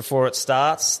 minutes before it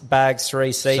starts, bags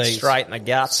 3 seats straight in the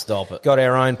guts. Stop it. Got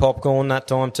our own popcorn that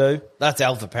time too. That's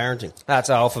alpha parenting. That's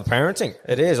alpha parenting.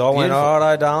 It is. I went, all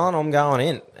right, darling, I'm going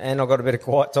in. And I got a bit of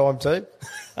quiet time too.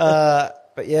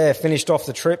 But yeah, finished off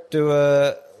the trip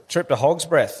to Hog's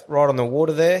Breath, right on the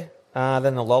water there.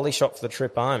 Then the lolly shop for the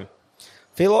trip home.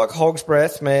 Feel like Hog's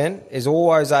Breath, man, is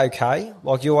always okay.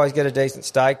 Like, you always get a decent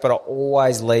steak, but I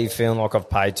always leave feeling like I've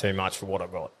paid too much for what I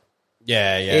got.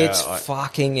 Yeah. It's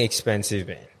fucking expensive,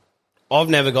 man. I've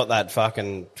never got that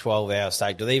fucking 12-hour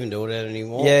steak. Do they even do it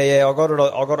anymore? Yeah. I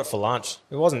got it for lunch.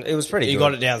 It was pretty good. You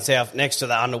got it down south next to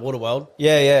the Underwater World?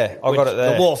 Yeah. I got it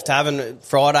there. The Wharf Tavern,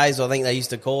 Fridays, I think they used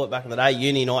to call it back in the day.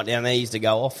 Uni night down there used to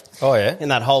go off. Oh, yeah? In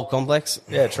that whole complex.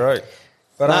 Yeah, true.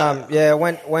 But I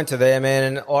went to there, man,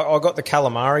 and I got the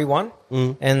calamari one,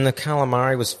 and the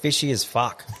calamari was fishy as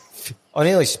fuck. I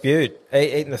nearly spewed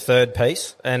eating the third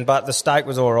piece, but the steak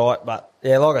was all right. But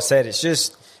yeah, like I said, it's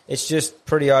just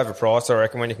pretty overpriced. I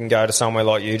reckon when you can go to somewhere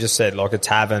like you just said, like a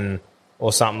tavern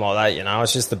or something like that. You know,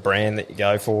 it's just the brand that you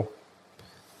go for.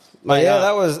 Mate, yeah,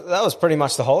 that was pretty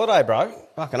much the holiday, bro.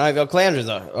 Fucking over. Clownder's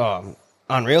a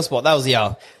unreal spot. That was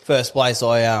the first place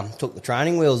I took the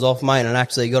training wheels off, mate, and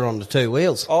actually got onto 2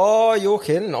 wheels. Oh, you're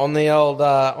kidding. On the old,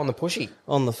 on the pushy.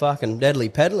 On the fucking deadly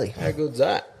pedally. How good's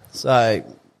that? So,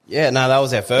 yeah, no, that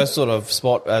was our first sort of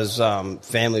spot as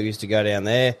family. We used to go down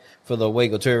there for the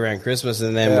week or two around Christmas,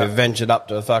 and then we ventured up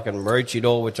to fucking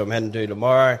Maroochydore, which I'm heading to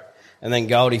tomorrow, and then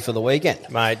Goldie for the weekend.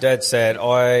 Mate, Dad said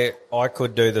I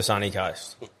could do the sunny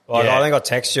coast. Like, I think I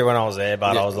texted you when I was there,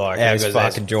 but I was like, this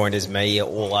fucking joint is me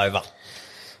all over.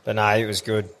 But no, it was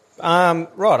good.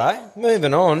 Righto,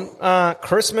 moving on.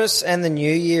 Christmas and the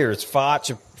New Year is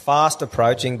fast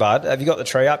approaching, bud. Have you got the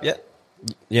tree up yet?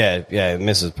 Yeah,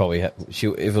 Mrs. probably, if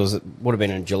it would have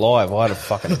been in July if I had a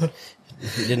fucking,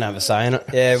 didn't have a say in it.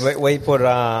 Yeah, we put,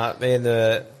 me and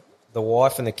the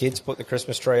wife and the kids put the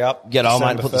Christmas tree up. Get old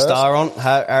mate to put the star on.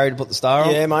 Harry to put the star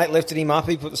on. Yeah, mate, lifted him up.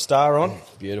 He put the star on.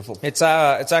 Beautiful. It's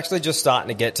actually just starting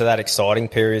to get to that exciting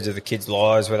periods of the kids'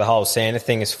 lives where the whole Santa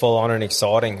thing is full on and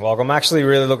exciting. Like, I'm actually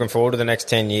really looking forward to the next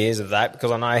 10 years of that because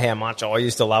I know how much I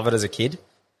used to love it as a kid.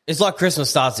 It's like Christmas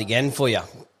starts again for you.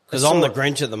 Because I'm the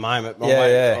Grinch at the moment.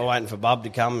 I'm waiting for Bub to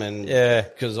come and... Yeah.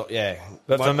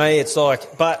 But for me, it's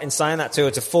like... But in saying that too,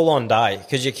 it's a full-on day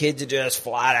because your kids are just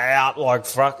flat out like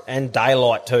fuck... And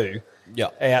daylight too. Yeah.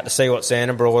 Out to see what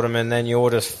Santa brought them and then you're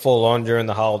just full-on during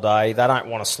the whole day. They don't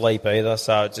want to sleep either,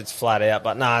 so it's flat out.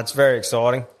 But no, it's very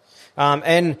exciting.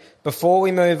 And before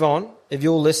we move on, if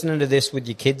you're listening to this with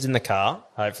your kids in the car,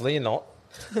 hopefully you're not...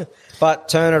 But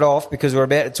turn it off because we're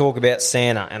about to talk about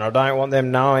Santa and I don't want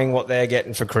them knowing what they're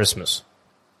getting for Christmas.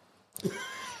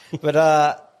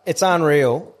 But it's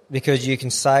unreal because you can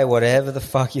say whatever the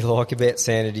fuck you like about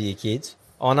Santa to your kids.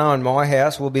 I know in my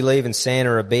house we'll be leaving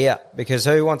Santa a beer because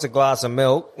who wants a glass of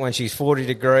milk when she's 40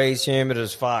 degrees, humid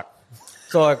as fuck?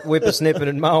 It's like whippersnipping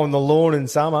and mowing the lawn in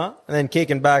summer and then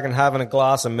kicking back and having a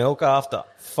glass of milk after.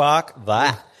 Fuck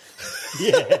that.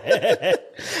 Yeah.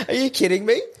 Are you kidding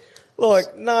me?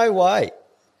 Like, no way.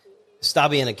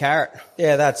 Stubby and a carrot.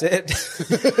 Yeah, that's it.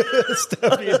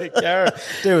 Stubby and a carrot.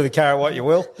 Do with a carrot what you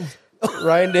will.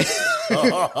 Reindeer.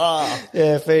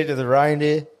 Yeah, feed to the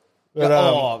reindeer.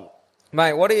 But,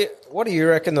 mate, what do you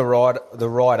reckon the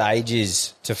right age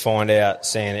is to find out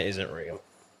Santa isn't real?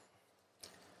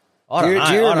 I don't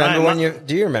know.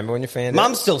 Do you remember when you found out?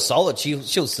 Mum's still solid. She'll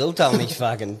still tell me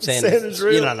fucking Santa's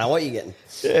real. You don't know what you're getting.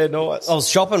 Yeah, nice. I was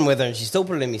shopping with her and she still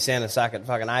put it in my Santa sack at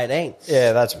fucking 18.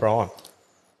 Yeah, that's prime.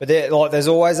 But there's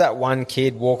always that one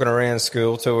kid walking around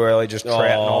school too early just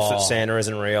trouting off that Santa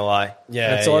isn't real, eh? Yeah,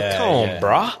 and it's like, come on,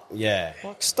 bruh. Yeah.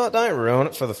 Like, don't ruin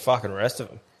it for the fucking rest of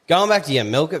them. Going back to your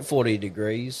milk at 40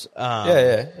 degrees.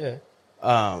 Yeah.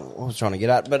 What was I trying to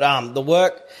get at? But the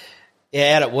work,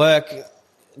 out at work,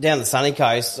 down the sunny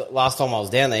coast, last time I was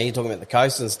down there, you're talking about the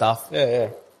coast and stuff. Yeah.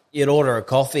 You'd order a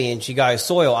coffee and she goes,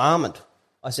 soy or almond?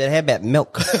 I said, how about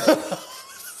milk?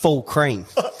 Full cream.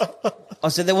 I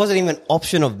said, there wasn't even an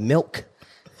option of milk.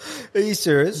 Are you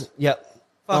serious? Yep.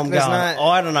 I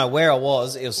don't know where I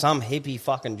was. It was some hippie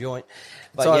fucking joint.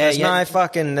 But so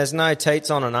there's no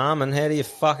teats on an almond. How do you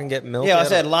fucking get milk? Yeah, I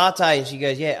said latte and she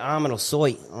goes, yeah, almond or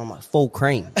soy. I'm like, full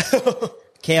cream.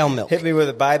 Cow milk. Hit me with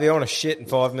it, baby. I want to shit in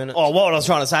 5 minutes. Oh, what I was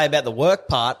trying to say about the work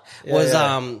part was,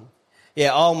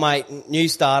 old mate, new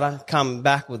starter, come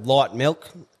back with light milk.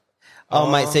 Old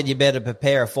mate said you better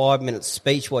prepare a 5-minute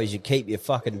speech while you keep your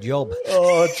fucking job.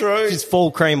 Oh, true. Just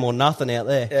full cream or nothing out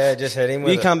there. Yeah, just hit him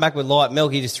with it. You come back with light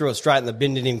milk, he just threw it straight in the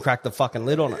bin, didn't even crack the fucking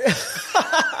lid on it.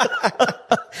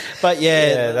 But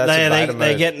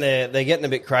they're getting a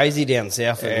bit crazy down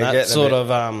south, and that sort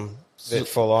of bit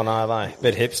full on, are they?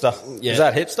 Bit hipster. Yeah. Is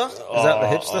that hipster? Is that the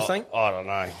hipster thing? I don't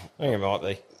know. I think it might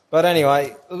be. But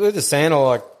anyway, with the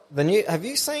Santa, have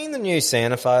you seen the new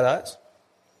Santa photos?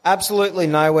 Absolutely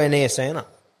nowhere near Santa.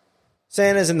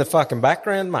 Santa's in the fucking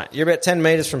background, mate. You're about 10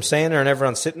 metres from Santa and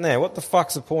everyone's sitting there. What the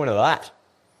fuck's the point of that?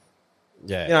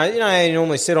 Yeah. You know how you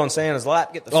normally sit on Santa's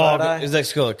lap, get the photo? Is that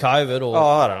because of COVID? Or? Oh,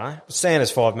 I don't know. Santa's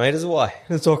 5 metres away.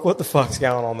 It's like, what the fuck's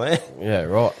going on there? Yeah,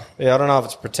 right. Yeah, I don't know if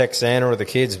it's protect Santa or the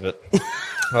kids, but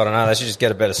I don't know. They should just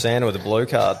get a better Santa with a blue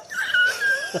card.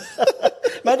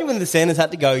 Imagine when the Santas had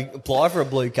to go apply for a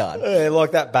blue card. Yeah,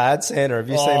 like that Bad Santa. Have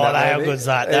you seen that movie? How good's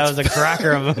that? That was a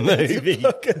cracker of a movie. It's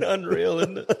fucking unreal,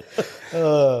 isn't it?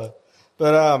 But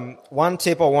But one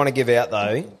tip I want to give out,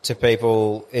 though, to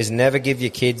people is never give your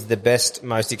kids the best,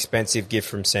 most expensive gift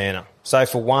from Santa. So,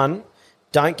 for one,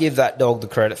 don't give that dog the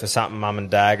credit for something mum and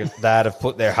dad have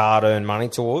put their hard-earned money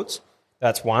towards.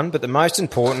 That's one. But the most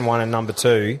important one, and number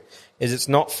two, is it's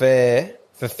not fair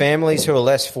for families who are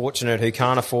less fortunate who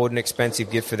can't afford an expensive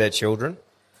gift for their children.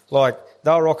 Like,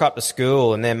 they'll rock up to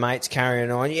school and their mates carrying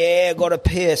on, I got a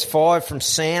PS5 from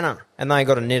Santa, and they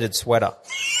got a knitted sweater.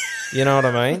 You know what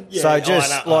I mean? Yeah, so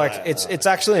just I know. it's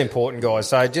actually important, guys.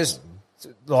 So just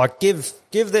like give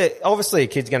obviously a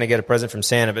kid's going to get a present from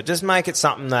Santa, but just make it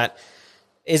something that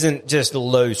isn't just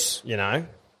loose. You know,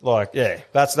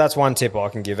 that's one tip I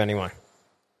can give anyway.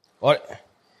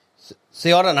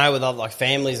 See, I don't know with other like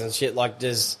families and shit. Like,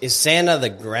 is Santa the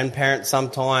grandparent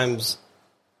sometimes,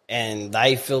 and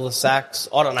they fill the sacks?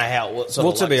 I don't know how it works.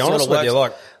 Well, to be honest with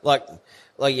you, like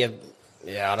you.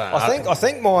 Yeah, I don't know. I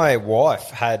think my wife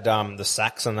had the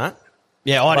sacks and that.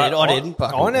 Yeah, I didn't.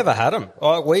 I never had them.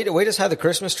 We just had the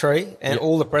Christmas tree and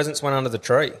all the presents went under the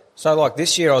tree. So like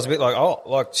this year I was a bit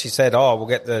like she said, we'll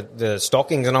get the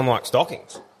stockings, and I'm like,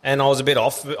 stockings? And I was a bit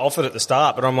off it at the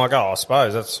start, but I'm like, I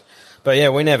suppose that's. But yeah,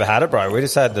 we never had it, bro. We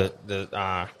just had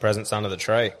the presents under the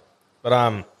tree.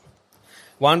 But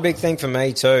one big thing for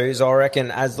me too is I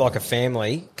reckon as like a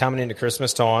family coming into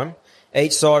Christmas time,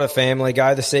 each side of the family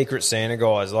go the Secret Santa,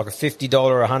 guys, like a $50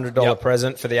 or $100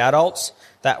 present for the adults.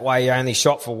 That way you only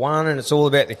shop for one, and it's all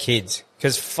about the kids.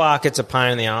 Because fuck, it's a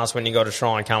pain in the ass when you got to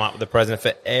try and come up with a present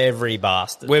for every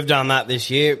bastard. We've done that this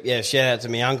year. Yeah, shout out to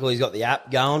my uncle. He's got the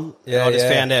app going. Yeah, I just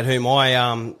found out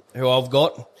who I've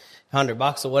got.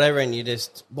 $100 or whatever, and you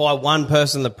just buy one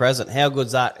person the present. How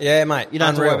good's that? Yeah, mate. You don't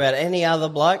have to worry about any other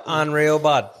bloke. Unreal,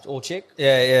 bud. Or chick.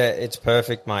 Yeah, it's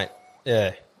perfect, mate.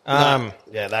 Yeah.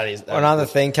 Yeah, that is. Another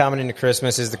thing coming into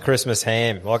Christmas is the Christmas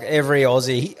ham. Like every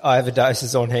Aussie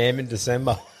overdoses on ham in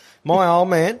December. My old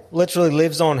man literally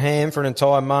lives on ham for an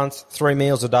entire month, 3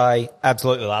 meals a day,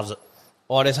 absolutely loves it.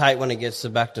 I just hate when it gets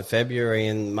back to February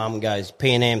and Mum goes,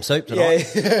 pea and ham soup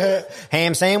tonight. Yeah.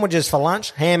 Ham sandwiches for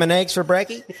lunch, ham and eggs for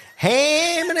brekkie,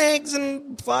 ham and eggs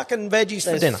and fucking veggies for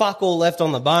dinner. There's fuck all left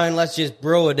on the bone. Let's just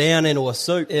brew it down into a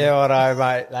soup. Yeah, I know,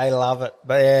 mate. They love it.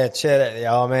 But yeah, shout out to the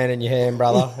old man and your ham,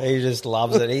 brother. He just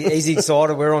loves it. He's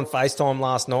excited. We were on FaceTime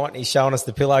last night and he's showing us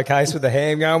the pillowcase with the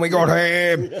ham going, we got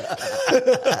ham.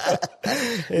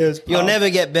 You'll never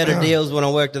get better deals when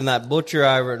I worked in that butcher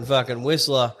over in fucking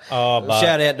Whistler. Oh,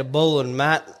 shout out to Bull and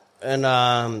Matt and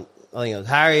I think it was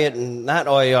Harriet and that.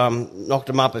 I knocked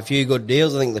them up a few good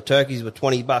deals. I think the turkeys were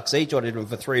 $20 each. I did them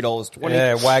for $3.20.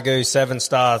 Yeah, Wagyu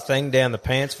 7-star thing down the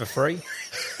pants for free.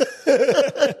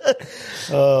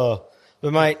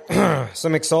 But mate,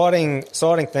 some exciting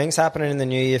things happening in the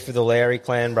new year for the Lowry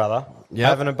clan, brother. Yep.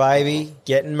 Having a baby,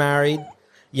 getting married,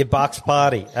 your Bucks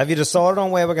party. Have you decided on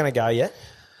where we're going to go yet?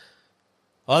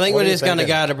 I think What we're are you just going to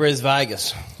thinking? go to Bris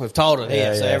Vegas. We've told it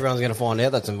here, so everyone's going to find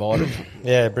out that's invited.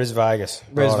 Yeah, Bris Vegas.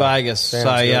 Bris Righto. Vegas. Sounds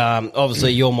So good.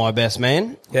 obviously you're my best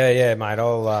man. Yeah, mate.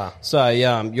 I'll. So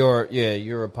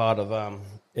you're a part of the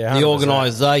 100%.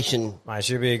 organisation. Mate,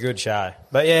 should be a good show.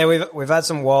 But yeah, we've had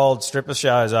some wild stripper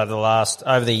shows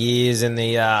over the years in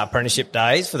the apprenticeship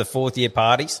days for the 4th year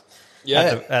parties.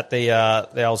 Yeah. At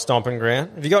the old stomping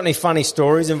ground. Have you got any funny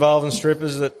stories involving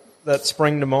strippers that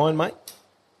spring to mind, mate?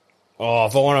 Oh,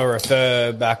 if I want to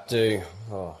refer back to,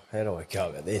 how do I go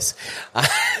about this?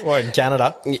 What, in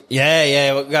Canada?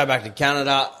 Yeah, we'll go back to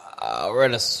Canada. We're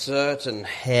at a certain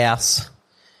house,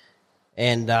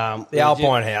 and The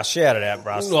Alpine House. Shout it out,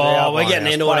 Bruce. Oh, we're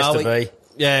getting into it, are we? Place to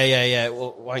be. Yeah.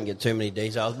 Well, we won't get too many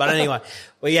details, but anyway,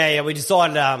 we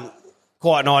decided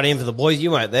quiet night in for the boys. You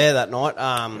weren't there that night.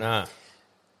 No.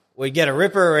 We'd get a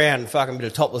ripper around, fucking bit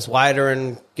of topless waiter,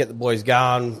 and get the boys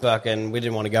going. Fucking, we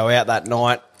didn't want to go out that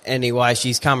night. Anyway,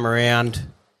 she's come around.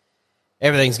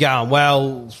 Everything's going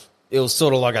well. It was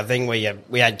sort of like a thing where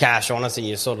we had cash on us, and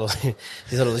you sort of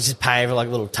just pay for like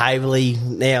a little tabley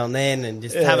now and then, and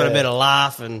just having a bit of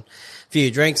laugh and a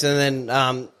few drinks. And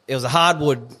then it was a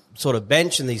hardwood sort of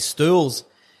bench and these stools.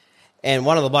 And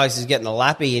one of the blokes is getting a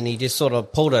lappy, and he just sort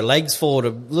of pulled her legs forward a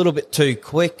little bit too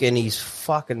quick, and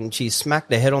she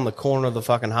smacked her head on the corner of the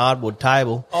fucking hardwood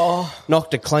table. Oh.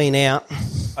 Knocked her clean out.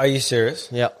 Are you serious?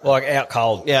 Yep. Like out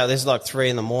cold? Yeah, this is like 3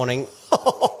 a.m.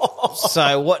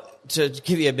 So to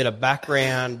give you a bit of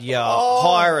background, you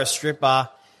hire a stripper.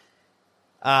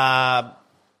 Over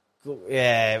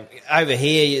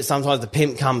here, sometimes the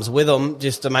pimp comes with them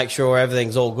just to make sure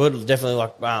everything's all good. Definitely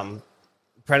like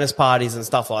apprentice parties and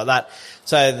stuff like that.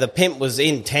 So the pimp was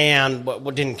in town but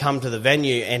didn't come to the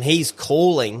venue, and he's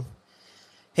calling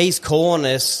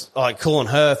us, like calling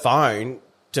her phone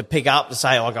to pick up to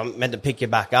say, like, I'm meant to pick you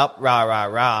back up, rah, rah,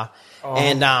 rah. Oh.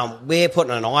 And we're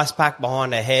putting an ice pack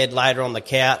behind her head, laid her on the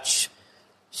couch.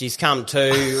 She's come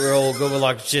to. We're all good. We're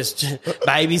like just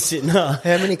babysitting her.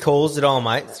 How many calls did old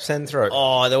mate send through?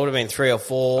 Oh, there would have been 3 or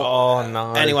 4. Oh,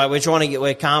 no. Anyway,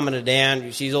 we're calming her down.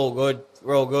 She's all good.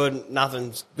 We're all good.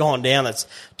 Nothing's gone down. That's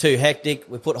too hectic.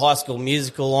 We put High School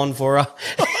Musical on for her.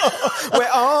 We're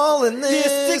all in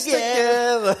this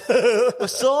together. We're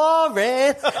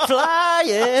soaring,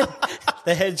 flying.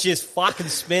 The head's just fucking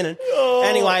spinning. Oh.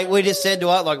 Anyway, we just said to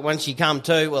her, like, when she come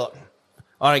to, well,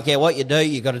 I don't care what you do,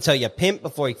 you got to tell your pimp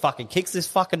before he fucking kicks this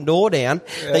fucking door down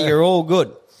that you're all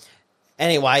good.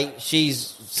 Anyway, she's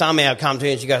somehow come to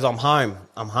and she goes, I'm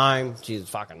home. She's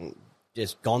fucking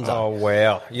just gonzo. Oh,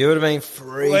 wow. You would have been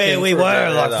freaking. We were,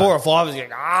 like 4 or 5 was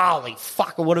like, holy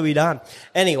fuck, what have we done?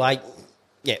 Anyway,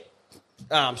 yeah.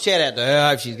 Shout out to her,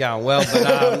 hope she's going well.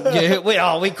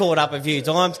 But we caught up a few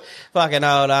times. Fucking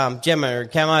old Gemma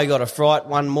and Camo got a fright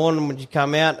one morning when she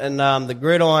come out, and the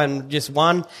gridiron just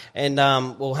won, and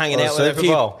we're hanging out with Super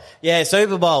Bowl. Yeah,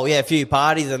 Super Bowl. Yeah, a few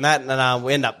parties and that, and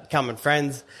we end up becoming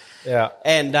friends. Yeah.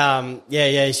 And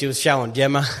she was showing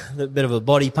Gemma a bit of a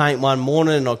body paint one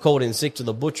morning, and I called in sick to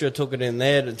the butcher, took it in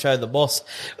there to show the boss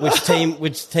which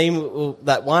team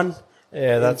that won.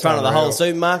 Yeah, that's in front of the whole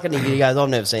supermarket. And he goes, I've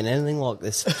never seen anything like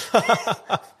this.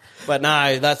 But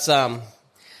no, that's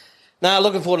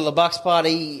looking forward to the Bucks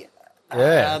party.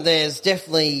 Yeah, there's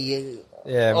definitely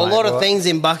a lot of things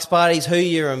in Bucks parties. Who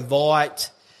you invite,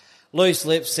 loose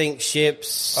lips sink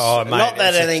ships. Oh, mate, not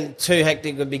that anything too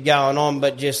hectic would be going on,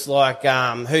 but just like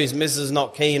whose missus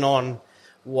not keen on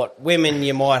what women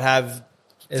you might have.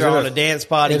 Throwing a dance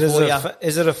party for you.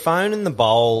 Is it a phone in the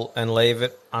bowl and leave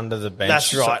it under the bench?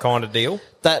 That's right. Kind of deal?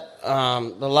 That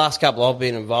the last couple I've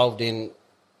been involved in,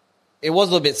 it was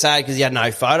a little bit sad because you had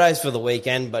no photos for the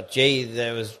weekend, but gee,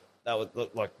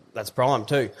 that's prime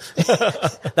too.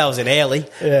 That was in Airlie.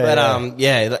 Yeah, but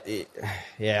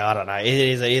I don't know.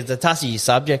 It's a touchy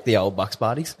subject, the old Bucks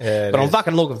parties. Yeah, but I'm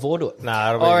fucking looking forward to it. No,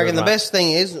 I reckon the best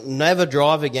thing is never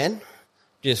drive again.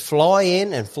 Just fly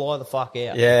in and fly the fuck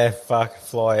out. Yeah,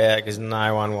 fly out because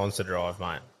no one wants to drive,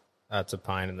 mate. That's a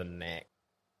pain in the neck.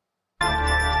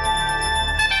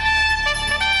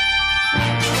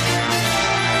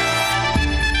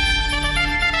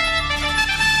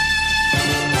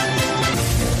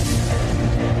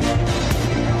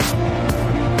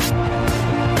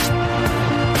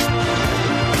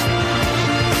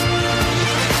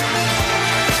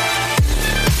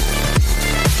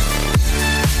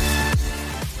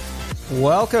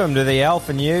 Welcome to the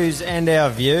Alpha News and our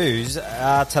views.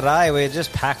 Today we're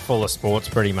just packed full of sports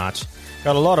pretty much.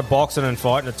 Got a lot of boxing and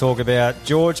fighting to talk about.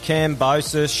 George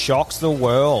Kambosos shocks the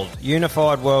world.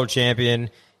 Unified world champion.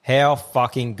 How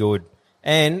fucking good.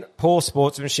 And poor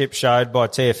sportsmanship showed by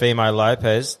Teofimo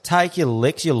Lopez. Take your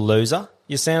licks, you loser.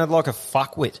 You sounded like a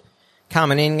fuckwit.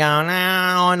 Coming in going,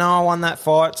 I know I won that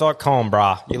fight. It's like, come on,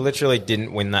 brah. You literally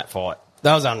didn't win that fight.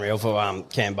 That was unreal for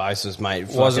Kambosos, mate.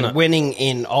 Wasn't it? Winning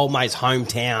in old mate's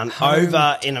hometown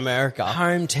over in America.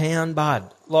 Hometown,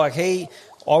 bud. Like I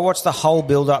watched the whole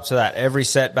build-up to that, every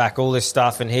setback, all this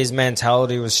stuff, and his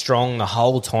mentality was strong the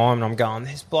whole time, and I'm going,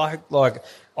 this bloke, like,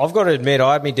 I've got to admit,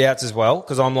 I had my doubts as well,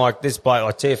 because I'm like, this bloke,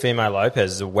 like Teofimo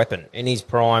Lopez is a weapon in his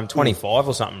prime, 25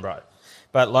 or something, bro.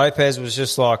 But Lopez was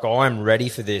just like, I'm ready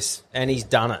for this, and he's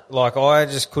done it. Like, I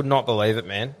just could not believe it,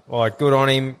 man. Like, good on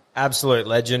him, absolute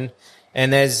legend.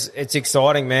 And it's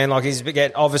exciting, man. Like, he's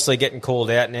obviously getting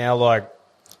called out now. Like,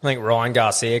 I think Ryan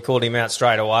Garcia called him out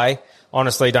straight away.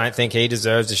 Honestly, don't think he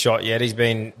deserves a shot yet. He's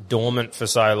been dormant for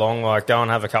so long. Like, go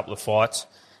and have a couple of fights.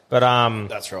 But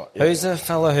that's right. Yeah. Who's the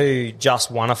fella who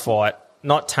just won a fight?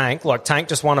 Not Tank. Like, Tank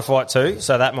just won a fight too,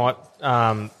 so that might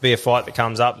be a fight that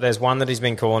comes up. There's one that he's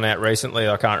been calling out recently.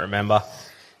 I can't remember.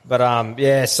 But,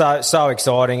 yeah, so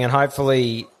exciting, and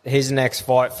hopefully his next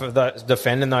fight for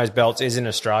defending those belts is in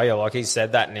Australia. Like, he's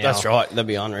said that now. That's right. That'd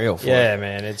be unreal for it.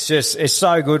 Man. It's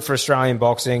so good for Australian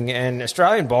boxing, and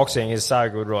Australian boxing is so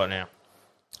good right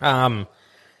now.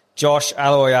 Josh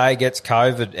Aloiai gets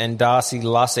COVID, and Darcy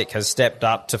Lussick has stepped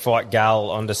up to fight Gal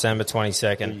on December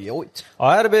 22nd. Yoit.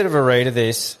 I had a bit of a read of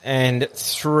this, and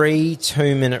 3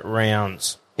 2-minute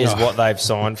rounds is what they've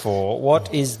signed for.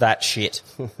 What is that shit?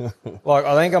 Like,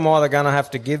 I think I'm either going to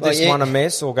have to give this one a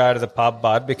miss or go to the pub,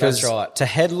 bud, because to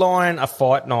headline a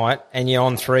fight night and you're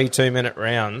on 3 2-minute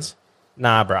rounds,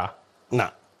 nah, bruh.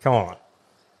 Nah. Come on.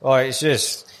 Like, it's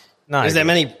just... No. Is there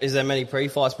many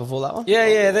pre-fights before that one?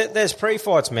 Yeah, there's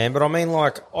pre-fights, man, but I mean,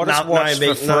 like, I just watched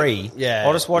for free. Yeah.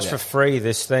 I just watched for free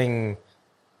this thing...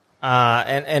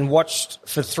 and watched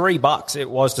for $3. It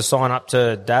was to sign up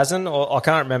to DAZN, or I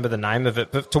can't remember the name of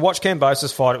it, but to watch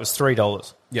Kambosos fight, it was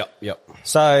 $3. Yep.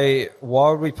 So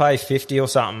why would we pay 50 or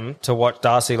something to watch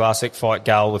Darcy Lussick fight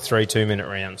Gull with 3 2-minute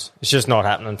rounds? It's just not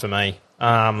happening for me.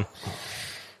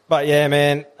 But yeah,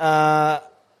 man.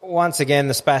 Once again,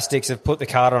 the Spastics have put the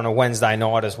card on a Wednesday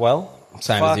night as well.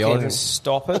 Same as the Origin.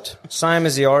 Stop it. Same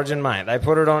as the Origin, mate. They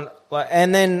put it on...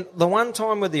 And then the one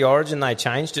time with the Origin, they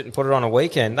changed it and put it on a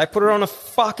weekend. They put it on a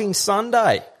fucking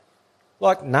Sunday.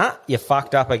 Like, nah, you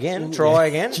fucked up again. Try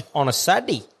again on a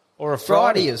Saturday or a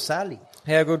Friday. or Saturday.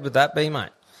 How good would that be, mate?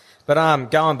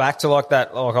 But going back to like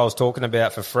that, like I was talking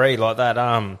about for free, like that,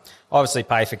 obviously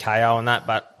pay for KO and that,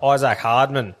 but Isaac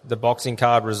Hardman, the boxing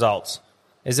card results.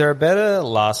 Is there a better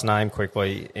last name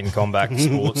quickly in combat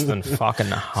sports than fucking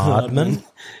Hardman?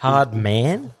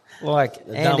 Hardman? Like,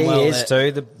 and he well is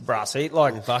too, the brassy.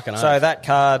 Like, fucking so that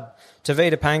card,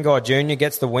 Tavita Pangai Jr.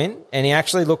 gets the win, and he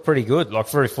actually looked pretty good. Like,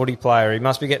 for a footy player, he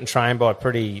must be getting trained by a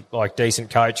pretty, like, decent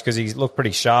coach because he looked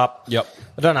pretty sharp. Yep.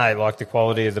 I don't know, like, the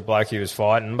quality of the bloke he was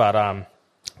fighting, but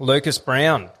Lucas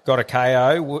Brown got a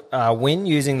KO win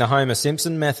using the Homer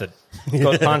Simpson method.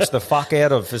 Got punched the fuck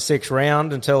out of for 6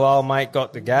 rounds until old mate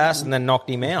got the gas and then knocked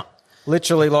him out.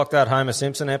 Literally like that Homer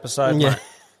Simpson episode, mate.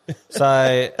 So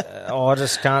I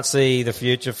just can't see the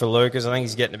future for Lucas. I think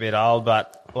he's getting a bit old,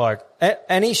 but like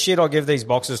any shit I give these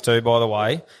boxers to, by the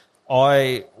way,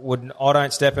 I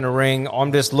don't step in a ring.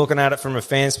 I'm just looking at it from a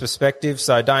fan's perspective.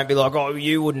 So don't be like, oh,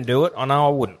 you wouldn't do it. I know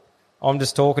I wouldn't. I'm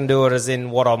just talking to it as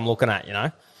in what I'm looking at, you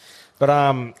know.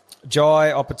 But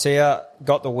Jai Opatia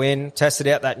got the win, tested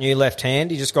out that new left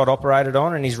hand he just got operated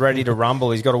on, and he's ready to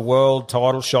rumble. He's got a world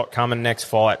title shot coming next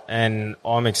fight, and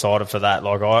I'm excited for that.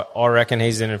 Like I reckon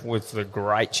he's in it with a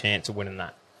great chance of winning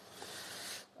that.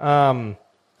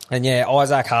 And yeah,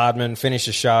 Isaac Hardman finished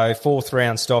the show, 4th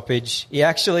round stoppage. He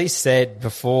actually said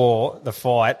before the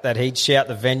fight that he'd shout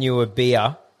the venue a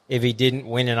beer if he didn't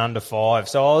win in under 5.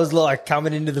 So I was like,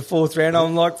 coming into the 4th round,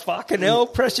 I'm like, fucking hell,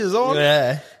 pressure's on.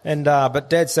 Yeah. And but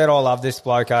Dad said, I love this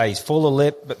bloke. He's full of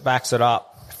lip, but backs it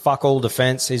up. Fuck all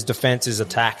defence. His defence is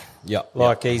attack. Yep.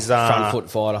 Like he's front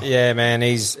foot fighter. Yeah, man.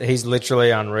 He's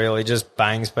literally unreal. He just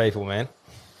bangs people, man.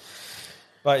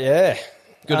 But yeah.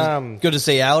 Good to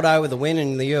see Aldo with a win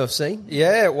in the UFC.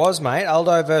 Yeah, it was, mate.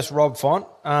 Aldo versus Rob Font.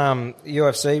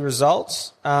 UFC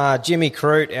results. Jimmy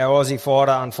Crute, our Aussie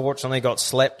fighter, unfortunately got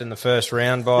slept in the first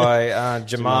round by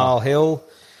Jamal Hill.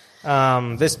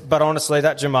 But honestly,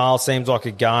 that Jamal seems like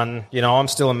a gun. You know, I'm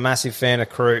still a massive fan of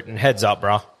Crute, and heads up,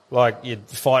 bro. Like, you're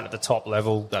fighting at the top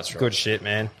level. That's right. Good shit,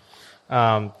 man.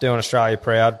 Doing Australia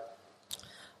proud.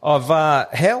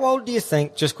 How old do you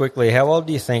think, just quickly, how old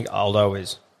do you think Aldo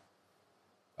is?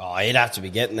 Oh, he'd have to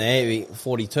be getting there. He'd be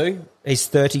 42. He's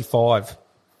 35.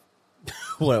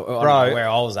 Well, I Bro, don't know where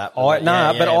I was at.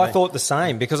 I thought the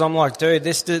same because I'm like, dude,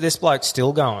 this bloke's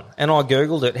still going. And I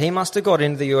Googled it. He must have got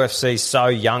into the UFC so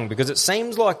young because it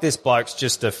seems like this bloke's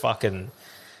just a fucking...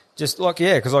 Just like,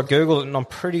 yeah, because I Googled it and I'm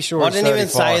pretty sure I it's didn't even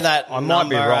 35. say that I number. might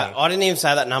be wrong. I didn't even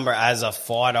say that number as a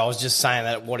fighter. I was just saying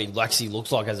that what he actually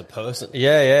looks like as a person.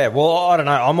 Yeah. Well, I don't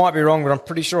know. I might be wrong, but I'm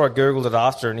pretty sure I Googled it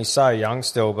after and he's so young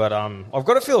still. But I've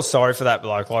got to feel sorry for that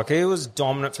bloke. Like, he was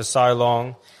dominant for so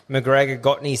long. McGregor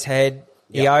got in his head.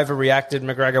 He overreacted.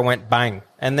 McGregor went bang.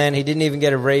 And then he didn't even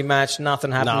get a rematch.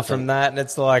 Nothing happened from that. And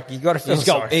it's like, you got to feel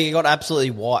sorry. He got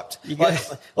absolutely wiped. Like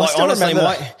honestly,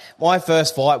 my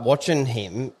first fight watching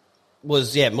him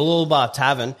was, Malul Bar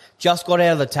Tavern. Just got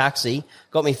out of the taxi,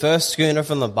 got me first schooner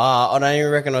from the bar. I don't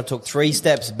even reckon I took 3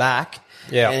 steps back.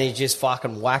 Yeah. And he just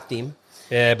fucking whacked him.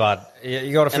 Yeah, bud.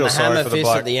 You got to feel sorry for the fist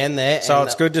bloke at the end there. So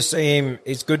it's good to see him.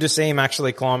 It's good to see him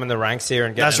actually climbing the ranks here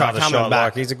and getting another shot.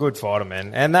 Back. Like, he's a good fighter,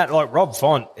 man. And that, like, Rob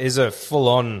Font is a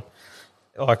full-on,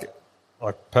 like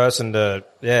person to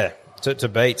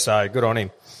beat. So good on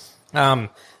him.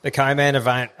 The K-Man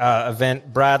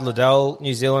event, Brad Liddell,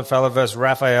 New Zealand fella versus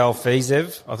Rafael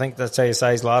Fizev. I think that's how you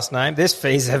say his last name. This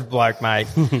Fizev bloke, mate,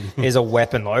 is a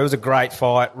weapon. Like, it was a great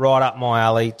fight, right up my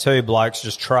alley. 2 blokes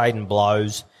just trading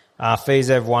blows.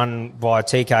 Fizev won by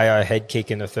TKO head kick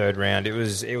in the 3rd round. It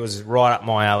was right up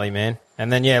my alley, man.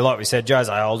 And then, like we said,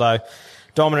 Jose Aldo,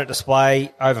 dominant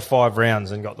display, over 5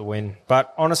 rounds and got the win.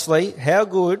 But honestly, how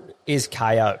good is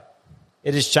KO?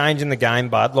 It is changing the game,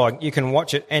 bud. Like, you can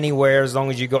watch it anywhere as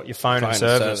long as you got your phone and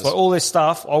service. Like, all this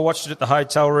stuff, I watched it at the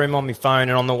hotel room on my phone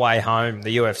and on the way home,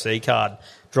 the UFC card,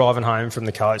 driving home from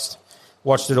the coast.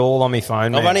 Watched it all on my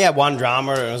phone, man. I've only had one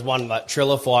drama, and it was one like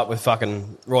Triller fight with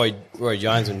fucking Roy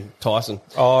Jones and Tyson.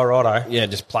 Oh, righto. Yeah,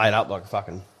 just played up like a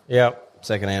fucking... Yeah.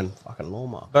 second-hand fucking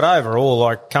lawnmower. But overall,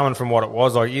 like, coming from what it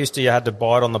was, like, used to you had to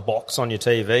buy it on the box on your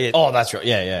TV. Oh, that's right.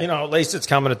 Yeah, yeah. You know, at least it's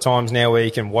coming to times now where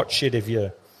you can watch shit if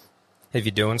you're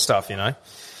doing stuff, you know.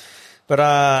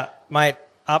 But, mate,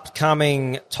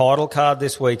 upcoming title card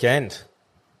this weekend.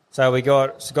 So we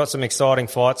got some exciting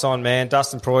fights on, man.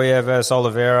 Dustin Poirier versus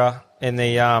Oliveira in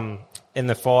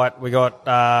the fight. We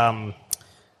got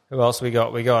who else we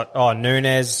got? We got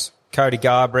Nunes, Cody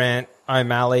Garbrandt,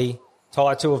 O'Malley,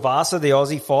 Tai Tuivasa, the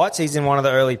Aussie fights. He's in one of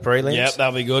the early prelims. Yep,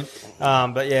 that'll be good.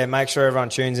 But yeah, make sure everyone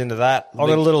tunes into that. I've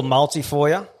got a little multi for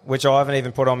you, which I haven't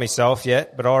even put on myself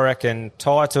yet, but I reckon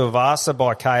Tai Tuivasa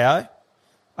by KO,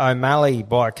 O'Malley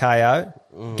by KO,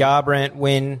 Garbrandt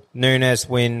win, Nunes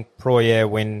win, Poirier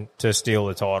win to steal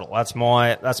the title. That's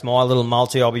my little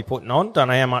multi I'll be putting on. Don't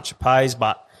know how much it pays,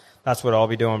 but that's what I'll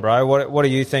be doing, bro. What are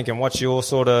you thinking? What's your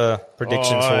sort of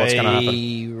predictions for what's going to happen?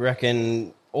 I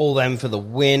reckon all them for the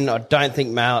win. I don't think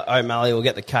O'Malley will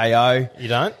get the KO. You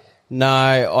don't?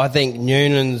 No, I think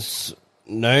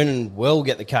Noonan will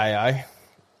get the KO.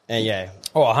 And yeah.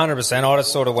 Oh, 100%. I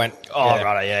just sort of went, Yeah.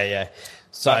 right, yeah.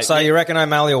 So You reckon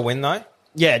O'Malley will win, though?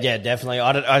 Yeah, definitely.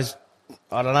 I don't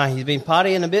know. He's been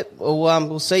partying a bit.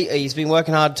 We'll see. He's been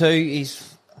working hard too. He's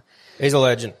a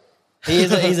legend.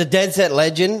 He's a dead set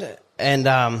legend, and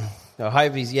I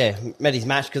hope he's met his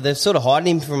match because they're sort of hiding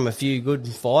him from a few good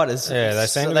fighters. Yeah, they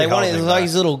seem to they be want holding it. him Like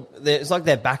his little. It's like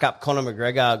their backup Conor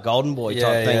McGregor Golden Boy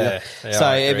type thing. Yeah, so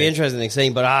I it'd agree. be interesting to see.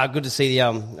 But good to see the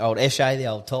old Eshe, the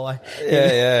old tie.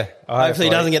 Yeah. Hopefully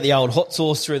he doesn't get the old hot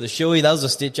sauce through the shoey. That was a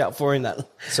stitch up for him. That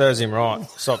Serves him right.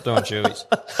 Stop doing chewies.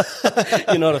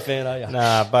 You're not a fan, are you?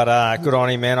 Nah, but good on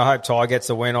him, man. I hope Ty gets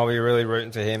the win. I'll be really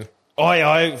rooting for him.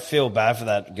 I feel bad for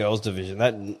that girls division.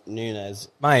 That Nunes.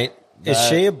 Mate, is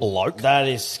she a bloke?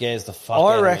 That scares the fuck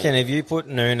out of me. I reckon if you put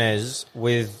Nunes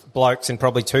with blokes in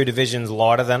probably 2 divisions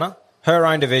lighter than her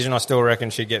own division, I still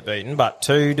reckon she'd get beaten. But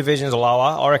 2 divisions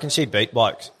lower, I reckon she'd beat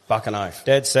blokes. Fucking oath.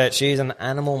 Dead set. She's an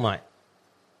animal, mate.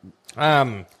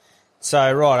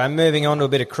 So, right, I'm moving on to a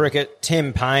bit of cricket.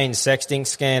 Tim Payne's sexting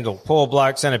scandal. Poor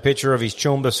bloke sent a picture of his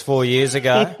chumbus 4 years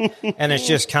ago, and it's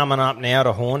just coming up now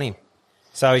to haunt him.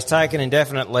 So he's taken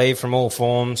indefinite leave from all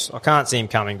forms. I can't see him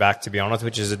coming back, to be honest,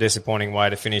 which is a disappointing way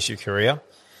to finish your career.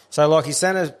 So, like, he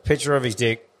sent a picture of his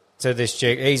dick to this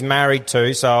chick. He's married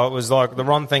too, so it was, like, the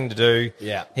wrong thing to do.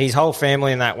 Yeah. His whole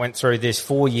family and that went through this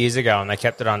 4 years ago, and they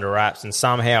kept it under wraps, and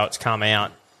somehow it's come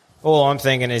out. All I'm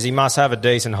thinking is he must have a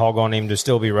decent hog on him to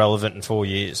still be relevant in 4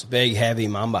 years. Big, heavy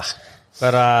mamba.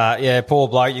 But, poor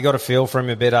bloke. You got to feel for him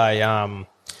a bit,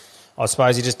 I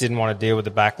suppose he just didn't want to deal with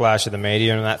the backlash of the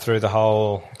media and that through the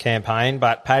whole campaign.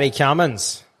 But Paddy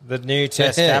Cummins, the new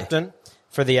Test captain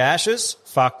for the Ashes,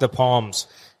 fuck the Poms.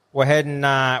 We're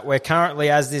currently,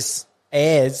 as this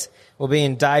airs, we'll be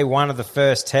in day 1 of the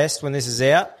first Test when this is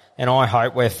out, and I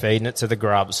hope we're feeding it to the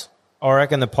grubs. I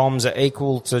reckon the Poms are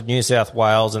equal to New South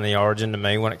Wales and the Origin to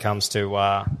me when it comes to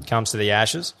the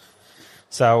Ashes.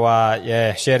 So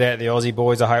shout out to the Aussie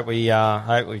boys. I hope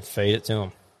we feed it to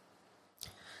them.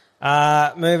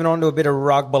 Moving on to a bit of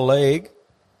rugby league,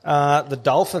 the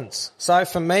Dolphins. So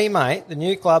for me, mate, the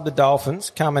new club, the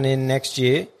Dolphins, coming in next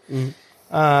year.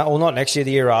 Or not next year,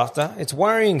 the year after. It's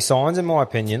worrying signs, in my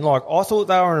opinion. Like, I thought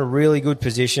they were in a really good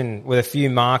position with a few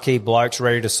marquee blokes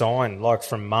ready to sign, like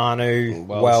from Manu,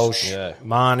 Welsh,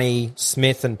 Marnie,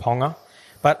 Smith and Ponga.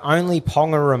 But only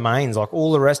Ponga remains. Like,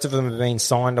 all the rest of them have been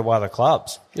signed to other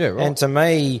clubs. Yeah, right. And to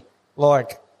me,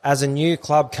 like, as a new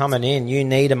club coming in, you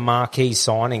need a marquee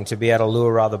signing to be able to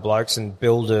lure other blokes and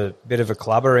build a bit of a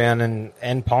club around.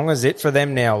 And Ponga's it for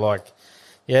them now. Like,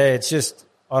 it's just...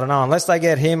 I don't know. Unless they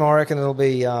get him, I reckon it'll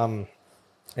be, a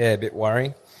bit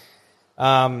worrying.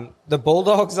 The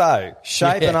Bulldogs, though,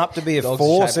 shaping up to be a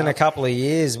force in a couple of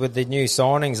years with the new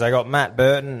signings. They got Matt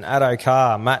Burton, Addo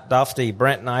Carr, Matt Duffy,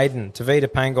 Brent Naden, Tavita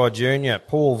Pangai Jr.,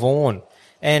 Paul Vaughan,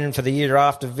 and for the year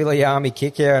after, Viliami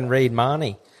Kikau and Reid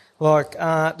Marnie. Like,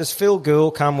 does Phil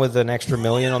Gould come with an extra $1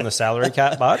 million on the salary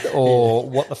cap, bud? Or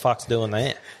what the fuck's doing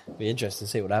there? Be interesting to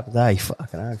see what happens there.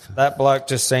 Fucking oath. That bloke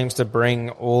just seems to bring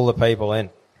all the people in.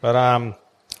 But,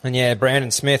 Brandon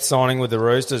Smith signing with the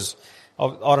Roosters. I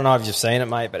don't know if you've seen it,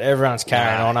 mate, but everyone's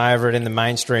carrying on over it in the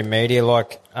mainstream media.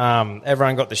 Like,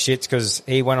 everyone got the shits because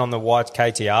he went on the White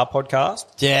KTR podcast.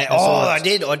 Yeah. I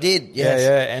did. Yes.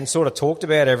 Yeah. And sort of talked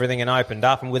about everything and opened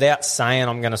up. And without saying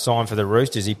I'm going to sign for the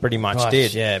Roosters, he pretty much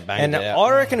did. Yeah, banged and it out.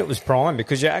 I reckon it was prime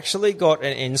because you actually got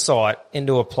an insight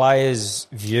into a player's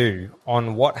view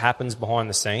on what happens behind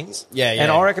the scenes. Yeah.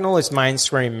 And I reckon all this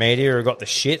mainstream media have got the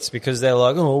shits because they're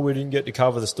like, we didn't get to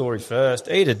cover the story first.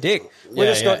 Eat a dick. We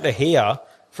just got to hear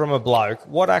from a bloke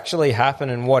what actually happened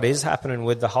and what is happening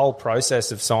with the whole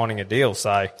process of signing a deal.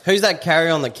 So, Who's that carry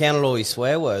on that counted all his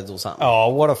swear words or something? oh,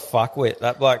 what a fuckwit.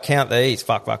 That bloke, count these.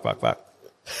 Fuck. Yeah,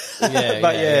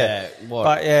 But What?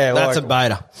 But yeah, That's like- a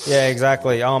beta. Yeah,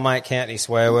 exactly. Oh, mate, counting his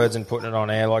swear words and putting it on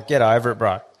air. Like, get over it,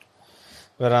 bro.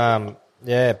 But,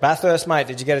 yeah, Bathurst, mate,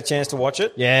 did you get a chance to watch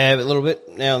it? Yeah, a little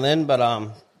bit now and then, but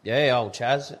yeah, old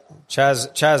Chaz.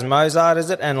 Chaz Mozart,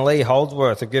 is it? And Lee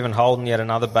Holdsworth have given Holden yet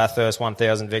another Bathurst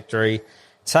 1000 victory,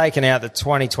 taking out the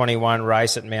 2021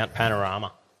 race at Mount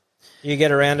Panorama. You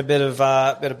get around a bit of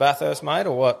Bathurst, mate,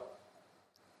 or what?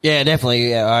 Yeah,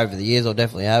 definitely. Yeah, over the years, I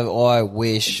definitely have. I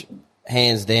wish,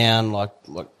 hands down, like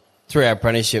through our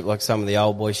apprenticeship, like some of the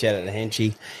old boys, shout out to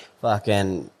Henchy,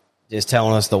 fucking just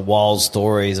telling us the wild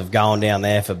stories of going down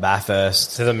there for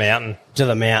Bathurst. To the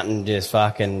mountain. Just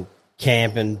fucking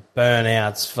camping,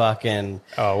 burnouts, fucking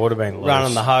Oh, it would have been loose.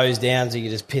 running the hose down so you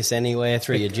could just piss anywhere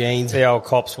through your jeans. The old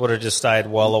cops would have just stayed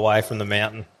well away from the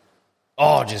mountain.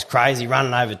 Oh, just crazy,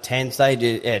 running over tents. They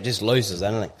did, yeah, just loose as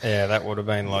anything. Yeah, that would have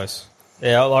been loose.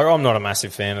 Yeah, like I'm not a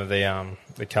massive fan of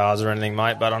the cars or anything,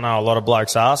 mate, but I know a lot of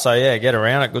blokes are. So yeah, get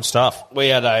around it. Good stuff. We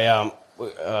had a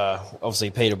obviously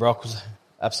Peter Brock was an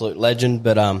absolute legend,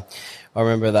 but I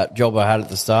remember that job I had at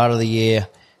the start of the year,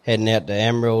 heading out to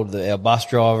Emerald. Our bus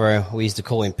driver, we used to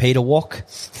call him Peter Walk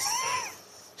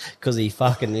because he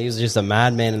was just a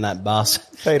madman in that bus.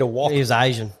 Peter Walk. He was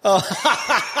Asian.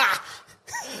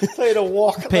 Peter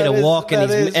Walk. Peter Walk,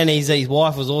 and his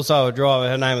wife was also a driver.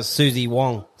 Her name was Susie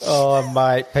Wong. Oh,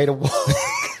 mate, Peter Walk.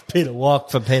 Peter Walk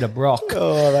for Peter Brock.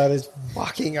 Oh, that is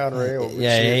fucking unreal.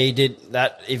 Yeah, Shit. he did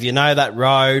that. If you know that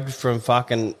road from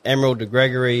fucking Emerald to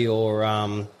Gregory or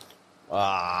I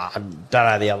don't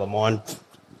know the other mine,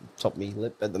 top of me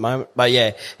lip at the moment. But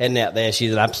yeah, heading out there,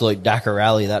 she's an absolute Dakar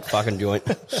rally, that fucking joint.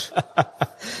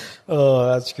 Oh,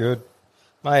 that's good.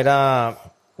 Mate,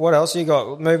 what else you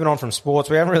got? Moving on from sports,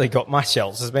 we haven't really got much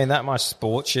else. There's been that much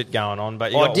sports shit going on.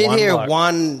 But I did hear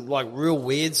one like real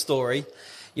weird story.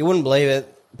 You wouldn't believe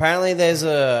it. Apparently there's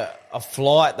a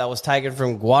flight that was taken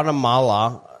from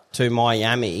Guatemala to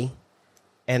Miami,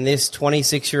 and this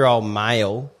 26-year-old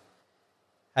male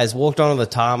has walked onto the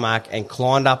tarmac and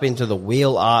climbed up into the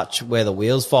wheel arch where the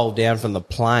wheels fold down from the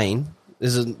plane.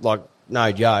 This is like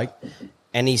no joke.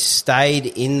 And he stayed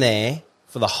in there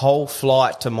for the whole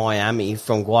flight to Miami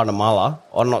from Guatemala.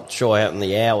 I'm not sure how in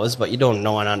the hours, but you're doing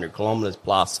 900 kilometres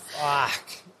plus. Fuck.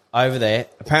 Over there.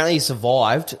 Apparently he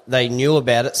survived. They knew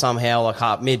about it somehow,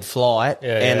 like mid-flight,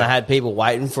 and they had people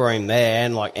waiting for him there,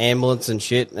 and like ambulance and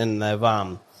shit, and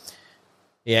they've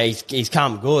he's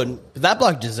come good. But that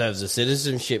bloke deserves a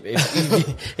citizenship.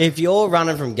 If you're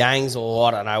running from gangs or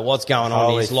I don't know what's going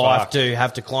on in his life to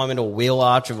have to climb into a wheel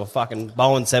arch of a fucking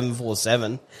Boeing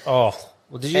 747. Oh,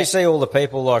 well, did you see all the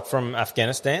people like from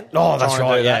Afghanistan? Oh, that's trying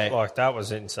to right, do that? yeah. Like that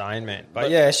was insane, man. But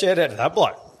yeah, shout out to that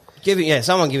bloke.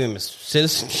 Someone give him a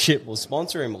citizenship or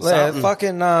sponsor him or Yeah, something.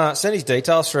 fucking send his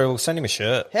details through. We'll send him a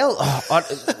shirt. Hell,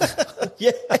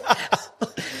 yeah.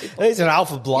 He's an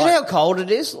alpha bloke. You know how cold it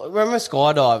is? Like, remember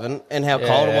skydiving and how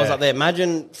cold it was Yeah. up there?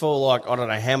 Imagine for like, I don't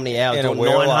know how many hours, In a doing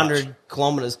wheel 900 arch.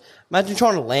 kilometres. Imagine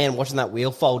trying to land, watching that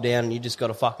wheel fold down and you just got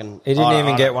to fucking... He didn't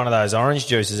even get one of those orange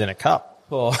juices in a cup.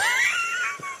 Oh.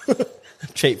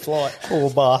 Cheap flight. Poor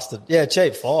bastard. Yeah,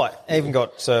 cheap flight. Even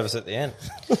got service at the end.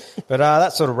 But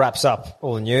that sort of wraps up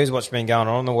all the news, what's been going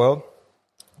on in the world.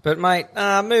 But, mate,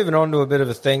 moving on to a bit of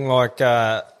a thing like,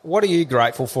 what are you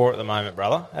grateful for at the moment,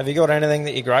 brother? Have you got anything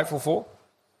that you're grateful for?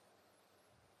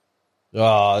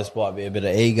 Oh, this might be a bit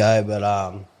of ego, but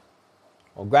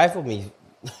I'm grateful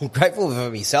for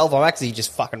myself. I'm actually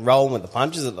just fucking rolling with the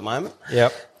punches at the moment.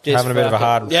 Yep. Just having a bit of a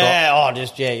hard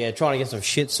trying to get some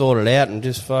shit sorted out and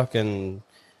just fucking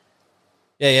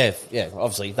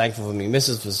obviously thankful for me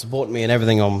missus for supporting me and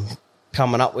everything I'm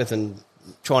coming up with and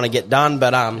trying to get done,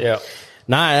 but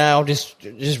no, I'm just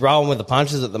rolling with the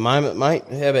punches at the moment, mate.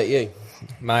 How about you?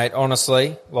 Mate,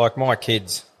 honestly, like my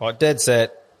kids, like dead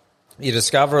set, you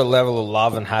discover a level of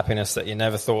love and happiness that you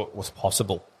never thought was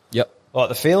possible. Yep. Like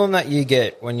the feeling that you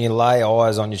get when you lay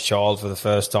eyes on your child for the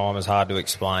first time is hard to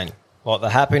explain. Like the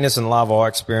happiness and love I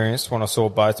experienced when I saw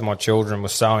both of my children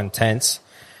was so intense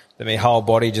that my whole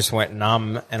body just went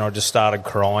numb and I just started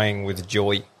crying with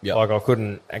joy. Yep. Like I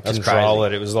couldn't That's control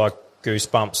crazy. it. It was like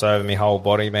goosebumps over my whole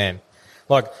body, man.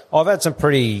 Like I've had some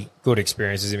pretty good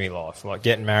experiences in my life, like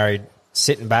getting married,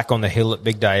 sitting back on the hill at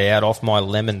Big Day Out off my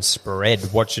lemon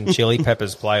spread, watching Chili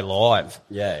Peppers play live.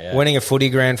 Yeah. Winning a footy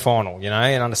grand final, in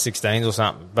under 16s or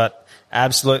something. But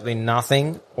absolutely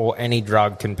nothing or any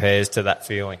drug compares to that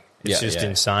feeling. It's just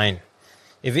insane.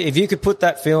 If you could put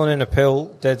that feeling in a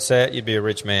pill, dead set, you'd be a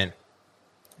rich man.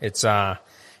 It's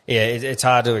Yeah, it's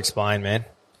hard to explain, man.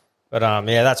 But,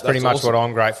 yeah, that's pretty much awesome. what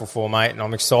I'm grateful for, mate, and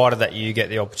I'm excited that you get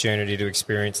the opportunity to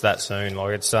experience that soon.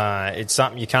 Like, it's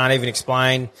something you can't even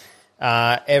explain.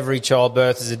 Every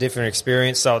childbirth is a different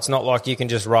experience, so it's not like you can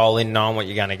just roll in knowing what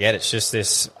you're going to get. It's just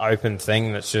this open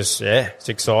thing that's just, it's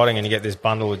exciting, and you get this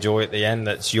bundle of joy at the end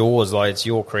that's yours, like it's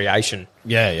your creation.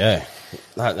 Yeah.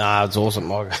 No, it's awesome,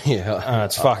 Mike. Yeah.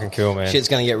 It's fucking cool, man. Shit's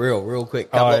going to get real quick.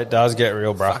 It does get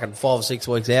real, bro. Fucking 5 or 6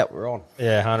 weeks out, we're on.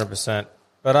 Yeah, 100%.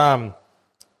 But,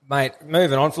 mate,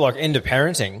 moving on for, like, into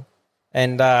parenting,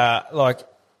 and, like,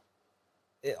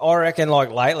 I reckon, like,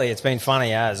 lately it's been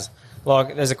funny as...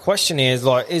 Like, there's a question here,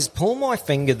 is pull my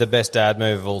finger the best dad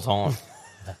move of all time?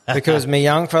 Because me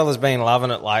young fella's been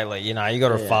loving it lately. You know, you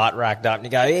got a fart racked up and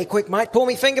you go, hey, quick, mate, pull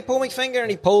me finger.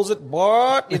 And he pulls it.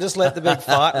 What? You just let the big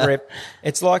fart rip.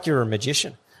 It's like you're a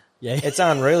magician. Yeah. It's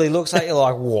unreal. He looks at you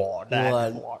like, what?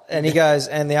 Dad? What? And he goes,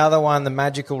 and the other one, the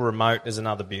magical remote, is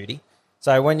another beauty.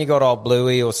 So when you got old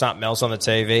Bluey or something else on the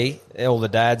TV, all the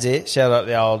dads here, shout out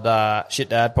the old Shit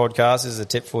Dad podcast. This is a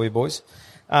tip for you boys.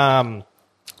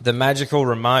 The magical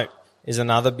remote is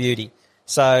another beauty.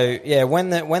 So yeah, when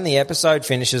the episode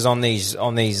finishes on these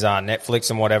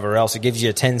Netflix and whatever else, it gives you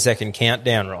a 10-second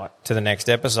countdown right to the next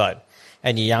episode.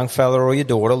 And your young fella or your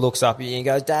daughter looks up at you and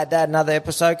goes, Dad, another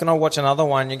episode? Can I watch another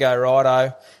one? You go,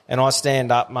 righto. And I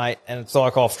stand up, mate, and it's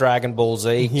like off Dragon Ball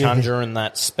Z, conjuring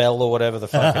that spell or whatever the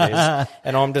fuck it is.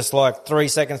 And I'm just like 3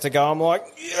 seconds to go. I'm like,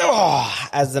 yeah,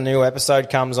 as the new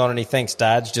episode comes on, and he thinks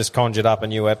Dad's just conjured up a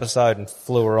new episode and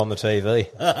flew her on the TV.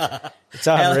 It's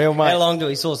unreal, mate. How long do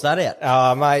we source that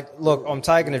out? Mate, look, I'm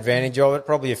taking advantage of it,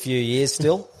 probably a few years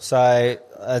still. So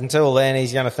until then,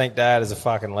 he's going to think Dad is a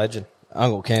fucking legend.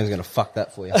 Uncle Cam's going to fuck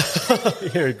that for you.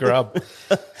 You're a grub.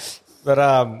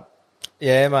 But,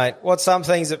 yeah, mate. What's some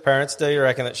things that parents do, you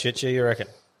reckon, that shit you reckon?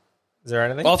 Is there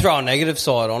anything? I'll throw a negative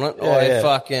side on it.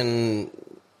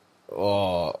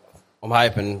 I'm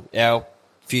hoping our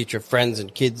future friends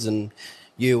and kids and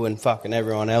you and fucking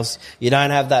everyone else, you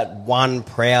don't have that one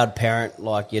proud parent.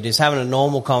 Like, you're just having a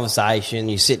normal conversation,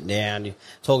 you sit down, you're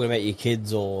talking about your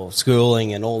kids or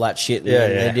schooling and all that shit. And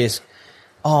they're just...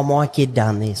 Oh, my kid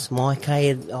done this. My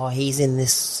kid, he's in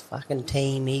this fucking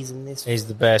team. He's in this. He's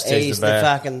the best. He's the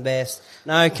fucking best.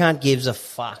 No, cunt gives a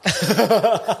fuck.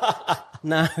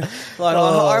 No. Like,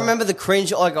 I remember the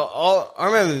cringe. Like, I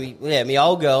remember, my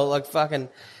old girl, like, fucking,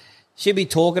 she'd be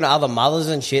talking to other mothers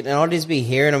and shit, and I'd just be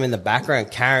hearing them in the background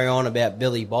carry on about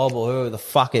Billy Bob or whoever the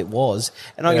fuck it was.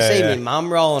 And I could see my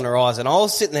mum rolling her eyes, and I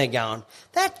was sitting there going,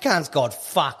 that cunt's got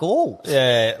fuck all.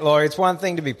 Yeah, like, it's one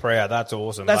thing to be proud. That's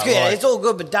awesome. That's good. Like, it's all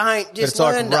good, but don't just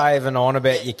but it's like raving on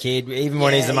about your kid, even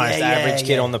when he's the most average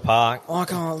kid on the park. Why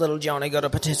can't little Johnny got a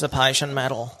participation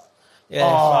medal? Yeah,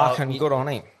 fucking good on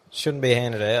him. Shouldn't be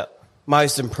handed out.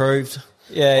 Most improved.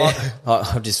 Yeah.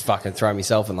 I'll just fucking throw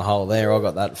myself in the hole there. I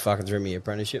got that fucking through my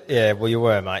apprenticeship. Yeah, well, you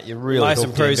were, mate. You really most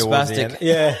hooked in improved towards the spastic. end.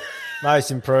 Yeah, most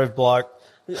improved bloke.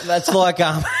 That's like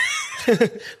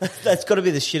that's got to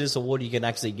be the shittest award you can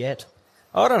actually get.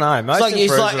 I don't know. Most like-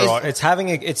 improved it's like- are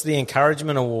right. It's the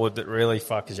encouragement award that really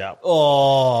fucks you up.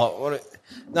 No,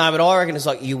 but I reckon it's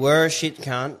like you were a shit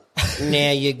cunt.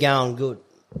 Now you're going good.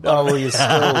 Oh, well,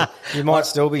 you might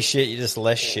still be shit. You're just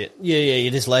less shit. Yeah,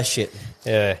 you're just less shit.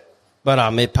 Yeah. But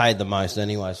it paid the most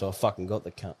anyway, so I fucking got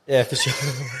the cunt. Yeah, for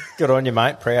sure. Good on you,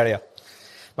 mate. Proud of you.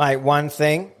 Mate, one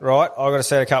thing, right? I've got to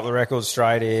set a couple of records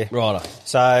straight here. Righto.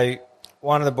 So,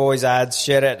 one of the boys, Ads,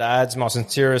 shout out to Ads, my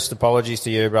sincerest apologies to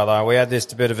you, brother. We had this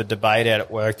bit of a debate out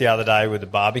at work the other day with the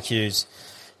barbecues,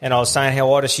 and I was saying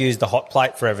how I just use the hot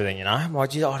plate for everything, you know? I'm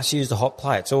like, I just use the hot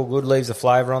plate. It's all good, leaves the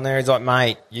flavour on there. He's like,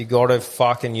 mate, you got to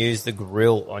fucking use the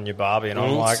grill on your barbie. And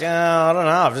I'm like, I don't know.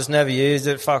 I've just never used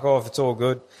it. Fuck off. It's all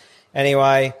good.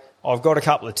 Anyway, I've got a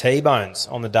couple of T-bones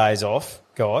on the days off,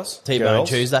 guys. T-bone girls,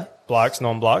 Tuesday. Blokes,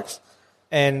 non-blokes.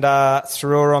 And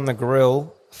threw her on the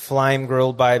grill, flame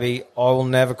grilled, baby. I will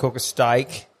never cook a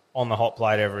steak on the hot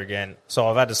plate ever again. So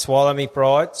I've had to swallow me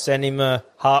pride, send him a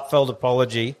heartfelt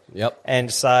apology. Yep. And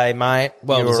say, mate,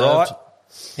 Well you were deserved.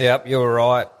 right. Yep, you were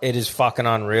right. It is fucking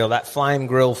unreal. That flame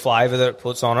grill flavour that it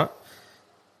puts on it,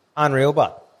 unreal,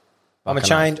 but I'm a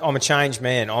changed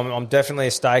man. I'm definitely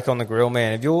a steak on the grill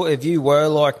man. If you were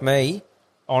like me,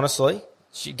 honestly,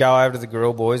 you go over to the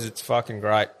grill, boys. It's fucking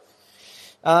great.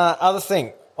 Other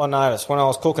thing I noticed when I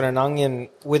was cooking an onion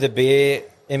with a beer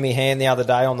in my hand the other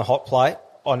day on the hot plate,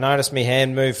 I noticed my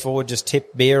hand move forward, just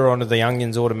tip beer onto the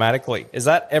onions automatically. Is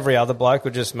that every other bloke or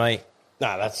just me?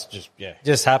 No, that's just,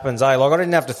 Just happens, eh? Like, I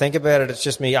didn't have to think about it. It's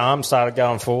just me arm started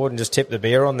going forward and just tipped the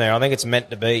beer on there. I think it's meant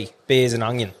to be. Beers and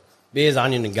onion. Beers,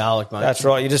 onion, and garlic, mate. That's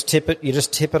right. You just tip it. You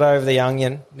just tip it over the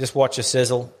onion. Just watch it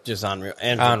sizzle. Just unreal.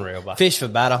 And Unreal, but fish for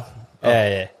batter.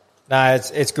 yeah. No,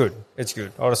 it's good. It's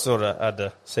good. I just sort of had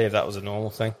to see if that was a normal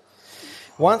thing.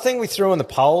 One thing we threw in the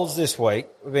polls this week,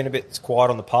 we've been a bit quiet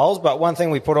on the polls, but one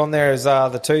thing we put on there is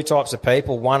the two types of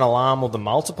people, one alarm or the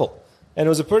multiple. And it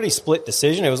was a pretty split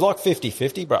decision. It was like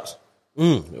 50-50, bros.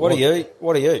 What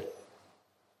are you?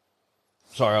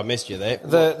 Sorry, I missed you there.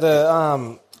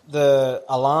 The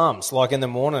alarms, like in the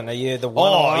morning, are you the one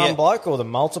alarm bloke or the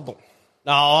multiple?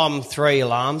 No, I'm 3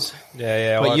 alarms.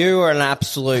 Yeah. But you are an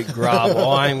absolute grub.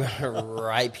 I'm going to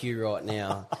rape you right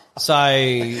now. So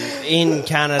in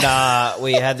Canada,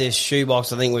 we had this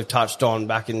shoebox I think we've touched on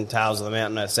back in Tales of the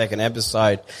Mountain, our second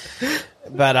episode.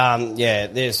 But,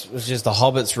 this was just the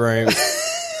Hobbit's room.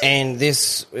 And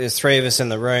there's 3 of us in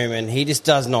the room, and he just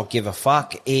does not give a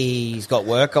fuck. He's got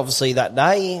work, obviously, that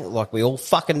day, like we all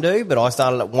fucking do. But I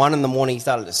started at 1 in the morning, he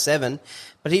started at 7.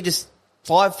 But he just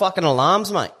 5 fucking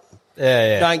alarms, mate.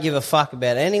 Yeah. Don't give a fuck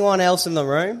about anyone else in the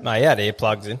room. No, you had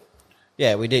earplugs in.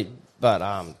 Yeah, we did. But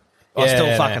I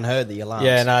still fucking heard the alarms.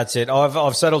 Yeah, no, that's it.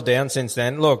 I've settled down since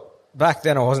then. Look, back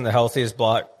then I wasn't the healthiest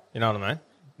bloke. You know what I mean?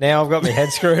 Now I've got my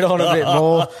head screwed on a bit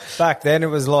more. Back then it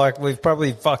was like we've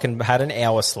probably fucking had an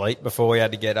hour sleep before we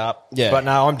had to get up. Yeah. But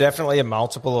no, I'm definitely a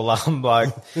multiple alarm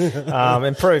bloke.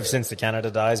 Improved since the Canada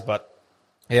days. But,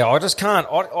 yeah, I just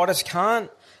can't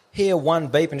hear one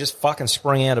beep and just fucking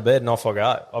spring out of bed and off I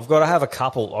go. I've got to have a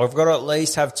couple. I've got to at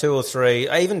least have 2 or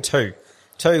 3, even 2.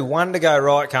 2, 1 to go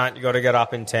right, you got to get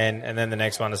up in 10, and then the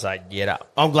next one to say, get up.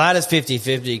 I'm glad it's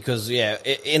 50-50 because,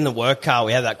 in the work car,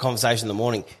 we had that conversation in the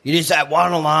morning. You just have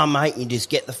 1 alarm, mate, and you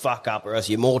just get the fuck up or else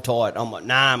you're more tired. I'm like,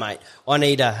 nah, mate, I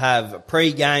need to have a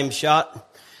pre-game shut.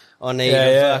 I need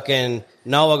to fucking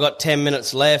know I got 10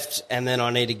 minutes left, and then I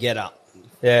need to get up.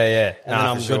 Yeah. And then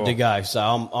I'm good to go. So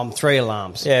I'm 3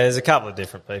 alarms. Yeah, there's a couple of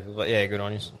different people, but yeah, good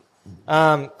on you.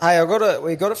 Hey,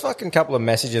 we got a fucking couple of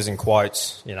messages and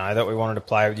quotes, that we wanted to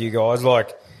play with you guys.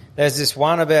 Like, there's this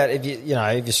one about if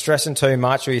you're stressing too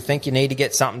much or you think you need to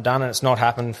get something done and it's not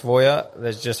happening for you,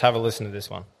 let's just have a listen to this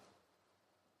one.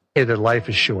 That life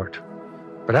is short,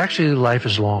 but actually life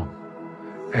is long.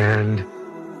 And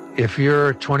if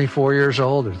you're 24 years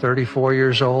old or 34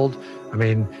 years old,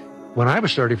 when I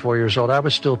was 34 years old, I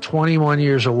was still 21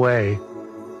 years away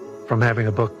from having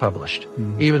a book published,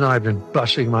 even though I've been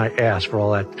busting my ass for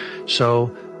all that.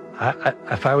 So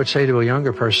if I would say to a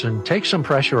younger person, take some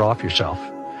pressure off yourself.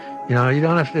 You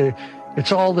don't have to,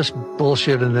 it's all this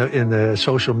bullshit in the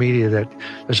social media that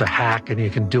there's a hack and you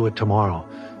can do it tomorrow.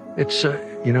 It's,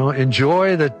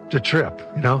 enjoy the trip,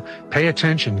 pay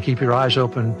attention, keep your eyes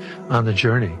open on the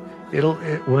journey.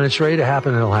 When it's ready to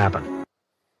happen, it'll happen.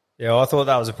 Yeah, I thought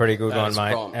that was a pretty good one,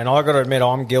 mate. And I got to admit,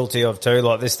 I'm guilty of too.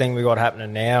 Like this thing we got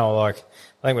happening now, like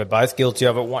I think we're both guilty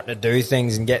of it, wanting to do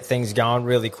things and get things going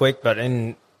really quick. But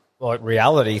in like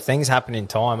reality, things happen in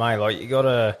time, eh? Like you got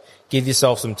to give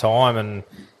yourself some time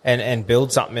and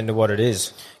build something into what it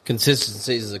is.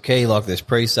 Consistency is the key, like this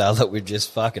pre-sale that we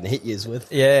just fucking hit you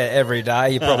with. Yeah, every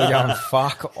day you're probably going,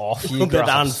 fuck off, you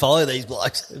grubs. Unfollow these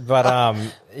blokes. But,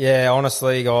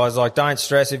 honestly, guys, like, don't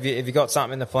stress. If you got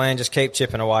something in the plan, just keep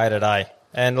chipping away today.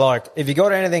 And, like, if you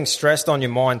got anything stressed on your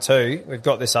mind too, we've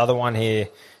got this other one here.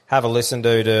 Have a listen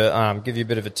to give you a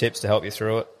bit of a tips to help you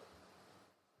through it.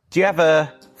 Do you have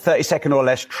a 30-second or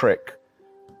less trick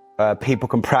people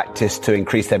can practice to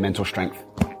increase their mental strength?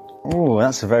 Oh,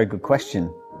 that's a very good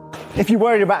question. If you're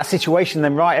worried about a situation,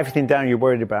 then write everything down you're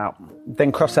worried about.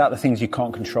 Then cross out the things you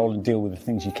can't control and deal with the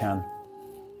things you can.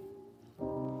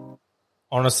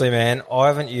 Honestly, man, I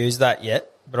haven't used that yet,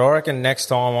 but I reckon next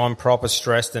time I'm proper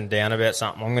stressed and down about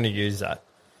something, I'm going to use that.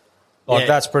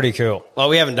 That's pretty cool. Well,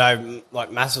 we haven't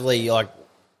dove massively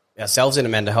ourselves into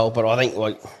mental health, but I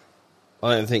think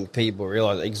I don't think people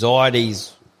realise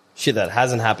anxiety's shit that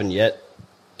hasn't happened yet.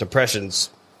 Depression's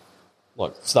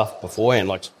stuff beforehand,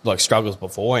 like struggles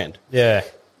beforehand. Yeah.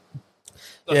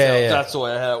 That's the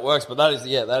way how it works. But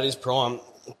that is prime.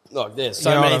 Like there's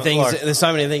so many things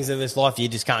in this life you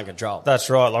just can't control.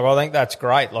 That's right. Like I think that's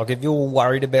great. Like if you're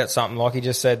worried about something, like he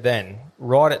just said, then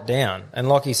write it down. And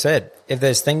like he said, if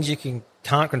there's things you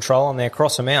can't control on there,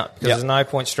 cross them out because there's no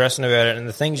point stressing about it. And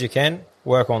the things you can,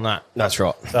 work on that. That's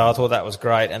right. So I thought that was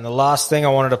great. And the last thing I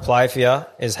wanted to play for you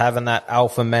is having that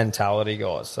alpha mentality,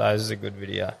 guys. So this is a good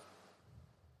video.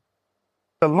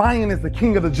 The lion is the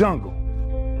king of the jungle.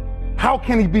 How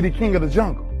can he be the king of the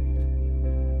jungle?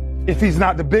 If he's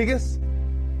not the biggest,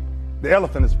 the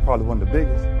elephant is probably one of the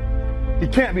biggest. He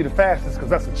can't be the fastest because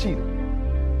that's a cheetah.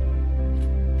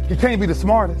 He can't be the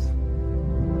smartest.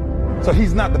 So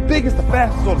he's not the biggest, the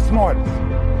fastest, or the smartest.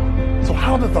 So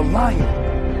how does the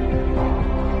lion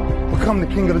become the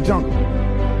king of the jungle.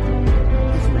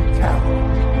 His mentality.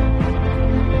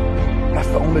 That's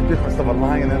the only difference of a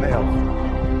lion and an elephant.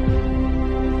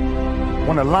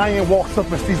 When a lion walks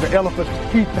up and sees the elephant,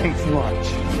 he thinks lunch.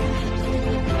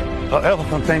 An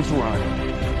elephant thinks run.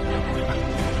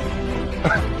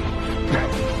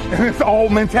 And it's all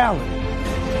mentality.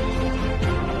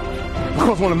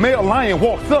 Because when a male lion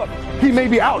walks up, he may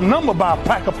be outnumbered by a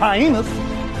pack of hyenas,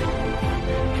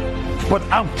 but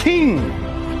I'm king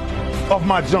of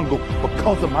my jungle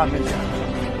because of my mentality.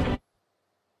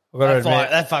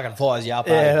 That fucking fires you up.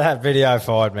 Yeah, eh? that video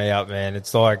fired me up, man.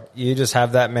 It's like you just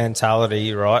have that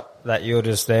mentality, right? That you're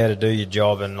just there to do your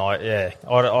job, and like, yeah,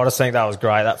 I just think that was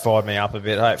great. That fired me up a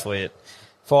bit. Hopefully, it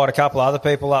fired a couple other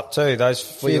people up too. Those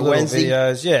few your little Wednesday?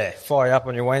 videos, yeah, fire you up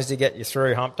on your Wednesday, get you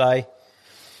through hump day.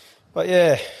 But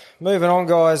yeah, moving on,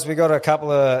 guys. We got a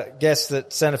couple of guests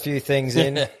that sent a few things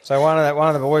in. So one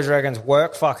of the boys reckons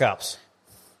work fuck ups.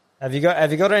 Have you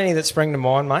got any that spring to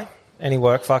mind, mate? Any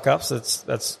work fuck ups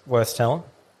that's worth telling?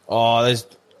 Oh, there's.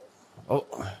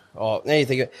 Oh, now you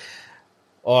think.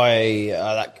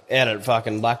 Out at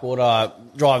fucking Blackwater,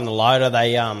 driving the loader,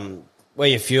 they where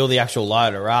you fuel the actual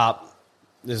loader up.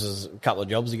 This was a couple of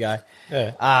jobs ago.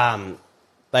 Yeah.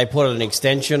 They put an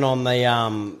extension on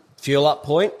the fuel up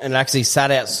point and it actually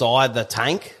sat outside the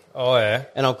tank. Oh yeah.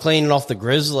 And I'm cleaning off the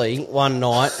Grizzly one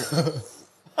night.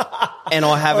 And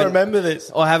I remember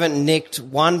this. I haven't nicked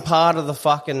one part of the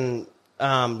fucking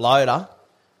loader,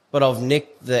 but I've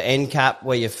nicked the end cap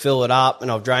where you fill it up, and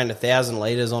I've drained 1,000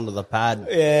 litres onto the pad.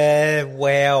 Yeah,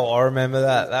 wow, I remember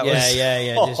that. That was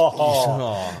Just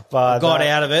but got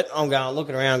out of it. I'm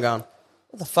looking around, going,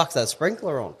 "What the fuck's that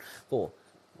sprinkler on for?"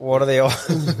 What are the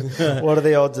odds? What are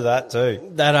the odds of that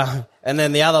too? And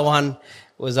then the other one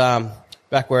was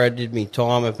back where I did me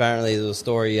time. Apparently, there was a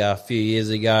story a few years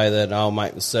ago that old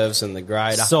mate was servicing the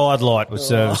grader. Sidelight was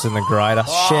servicing the grader.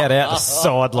 Shout out to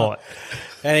Sidelight.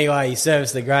 Anyway, he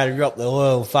serviced the grader, dropped the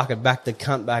oil, fucking backed the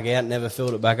cunt back out, never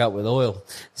filled it back up with oil.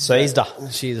 Seized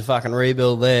her. She's a fucking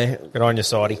rebuild there. Good on your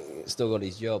sidey. Still got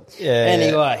his job. Yeah.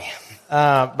 Anyway.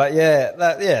 But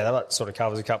that sort of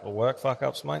covers a couple of work fuck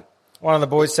ups, mate. One of the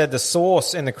boys said the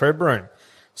sauce in the crib room.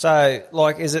 So,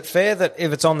 like, is it fair that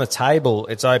if it's on the table,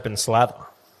 it's open slather,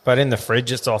 but in the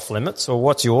fridge it's off limits? Or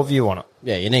what's your view on it?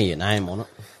 Yeah, you need your name on it.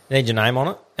 You need your name on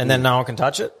it, and then no one can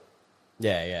touch it?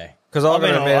 Yeah. Because I've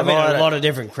been in a lot of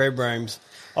different crib rooms.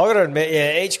 I've got to admit,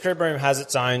 yeah, each crib room has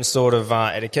its own sort of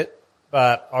etiquette,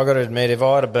 but I've got to admit, if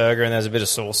I had a burger and there's a bit of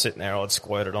sauce sitting there, I'd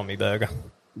squirt it on my burger.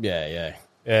 Yeah.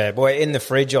 Yeah, boy, in the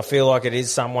fridge, I feel like it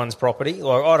is someone's property.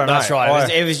 Like, I don't know. That's right.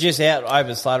 It was just out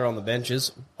open slather on the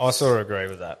benches. I sort of agree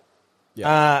with that.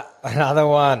 Yeah. Another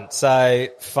one. So,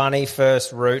 funny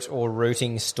first root or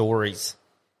rooting stories.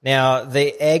 Now,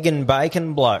 the egg and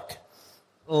bacon bloke,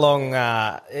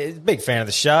 big fan of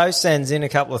the show, sends in a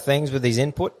couple of things with his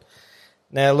input.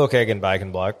 Now, look, egg and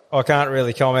bacon bloke, I can't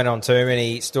really comment on too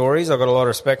many stories. I've got a lot of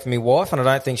respect for my wife, and I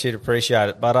don't think she'd appreciate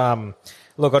it. But,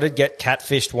 look, I did get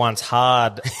catfished once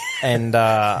hard and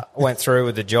went through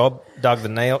with the job, dug the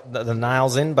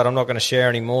nails in, but I'm not going to share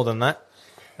any more than that.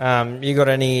 You got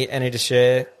any to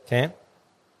share, Cam?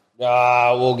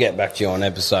 We'll get back to you on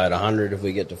episode 100 if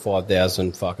we get to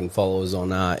 5,000 fucking followers on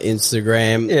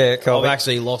Instagram. Yeah, cool. I've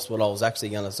actually lost what I was actually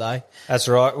going to say. That's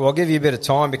right. Well, I'll give you a bit of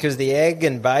time because the egg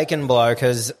and bacon bloke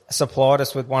has supplied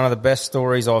us with one of the best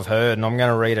stories I've heard, and I'm going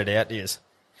to read it out to you.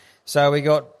 So we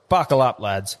got, buckle up,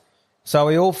 lads. So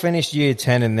we all finished year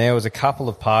 10 and there was a couple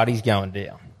of parties going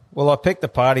down. Well, I picked the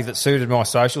party that suited my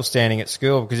social standing at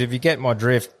school because if you get my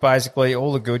drift, basically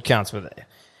all the good cunts were there.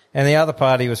 And the other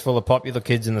party was full of popular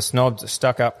kids and the snobs,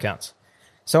 stuck-up cunts.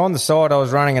 So on the side, I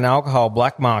was running an alcohol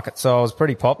black market, so I was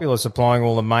pretty popular supplying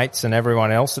all the mates and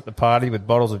everyone else at the party with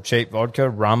bottles of cheap vodka,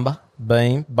 Rumba,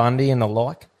 Beam, Bundy and the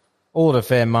like. All at a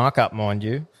fair markup, mind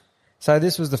you. So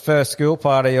this was the first school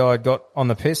party I'd got on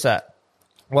the piss at.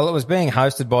 Well, it was being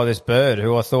hosted by this bird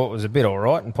who I thought was a bit all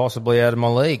right and possibly out of my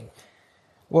league.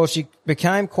 Well, she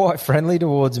became quite friendly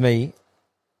towards me.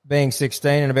 Being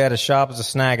 16 and about as sharp as a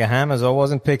snag of hammers, I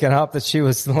wasn't picking up that she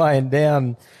was laying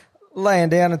down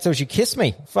until she kissed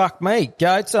me. Fuck me,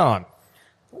 go time.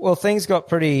 Well, things got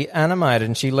pretty animated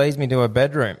and she leads me to her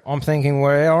bedroom. I'm thinking,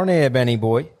 we're on here, Benny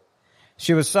boy.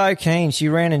 She was so keen, she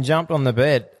ran and jumped on the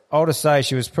bed. I'll just say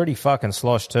she was pretty fucking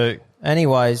sloshed too.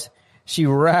 Anyways, she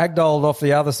ragdolled off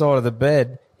the other side of the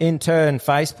bed, in turn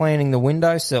face planting the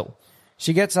windowsill.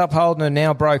 She gets up holding her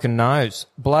now broken nose,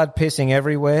 blood pissing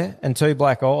everywhere, and 2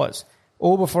 black eyes.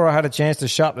 All before I had a chance to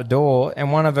shut the door,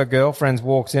 and one of her girlfriends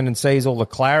walks in and sees all the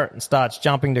claret and starts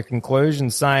jumping to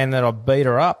conclusions saying that I beat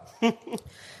her up.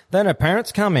 Then her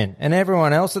parents come in and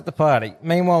everyone else at the party.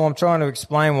 Meanwhile, I'm trying to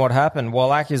explain what happened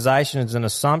while accusations and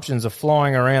assumptions are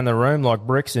flying around the room like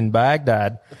bricks in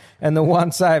Baghdad. And the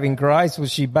one saving grace was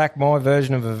she backed my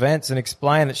version of events and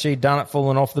explained that she'd done it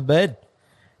falling off the bed.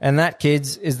 And that,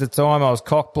 kids, is the time I was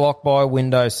cock-blocked by a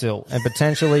windowsill and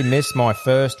potentially missed my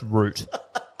first root.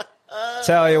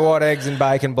 Tell you what, eggs and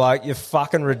bacon bloke, you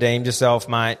fucking redeemed yourself,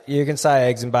 mate. You can say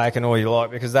eggs and bacon all you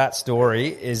like because that story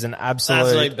is an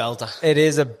absolute belter. It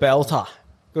is a belter.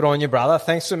 Good on you, brother.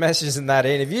 Thanks for messaging that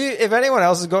in. If anyone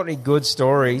else has got any good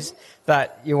stories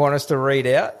that you want us to read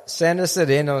out, send us it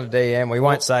in on a DM. We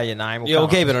won't say your name. We'll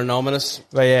keep it anonymous.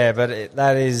 But yeah,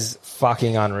 that is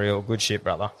fucking unreal. Good shit,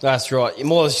 brother. That's right. The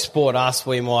more you support us,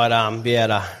 we might be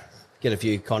able to get a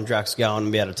few contracts going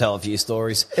and be able to tell a few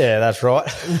stories. Yeah, that's right.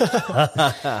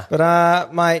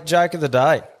 But, mate, joke of the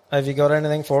day. Have you got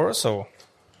anything for us? Or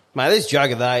Mate, this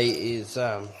joke of the day is,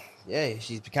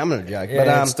 she's becoming a joke. Yeah,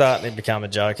 but, it's starting to become a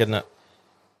joke, isn't it?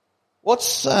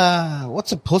 What's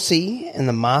a pussy and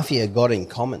the mafia got in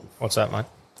common? What's that, mate?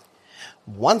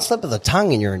 One slip of the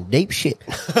tongue and you're in deep shit.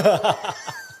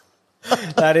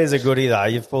 That is a goodie, though.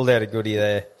 You've pulled out a goodie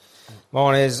there.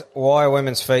 Mine is, why are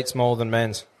women's feet smaller than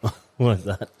men's? What is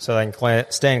that? So they can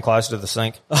stand closer to the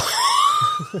sink.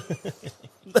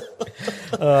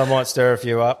 I might stir a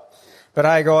few up. But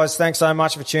hey, guys, thanks so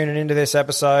much for tuning into this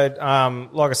episode.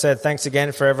 Like I said, thanks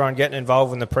again for everyone getting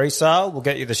involved in the pre-sale. We'll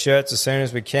get you the shirts as soon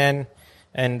as we can.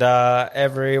 And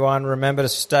everyone, remember to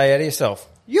stay out of yourself.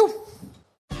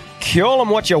 Call them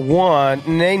what you want,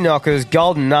 knee knockers,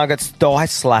 golden nuggets, thigh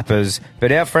slappers,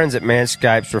 but our friends at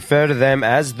Manscaped refer to them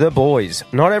as the boys.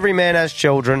 Not every man has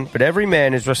children, but every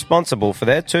man is responsible for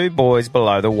their 2 boys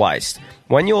below the waist.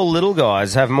 When your little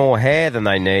guys have more hair than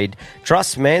they need,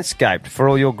 trust Manscaped for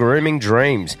all your grooming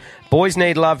dreams. Boys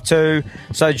need love too,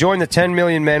 so join the 10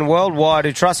 million men worldwide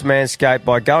who trust Manscaped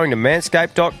by going to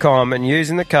manscaped.com and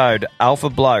using the code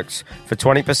ALPHABLOKES for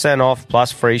 20% off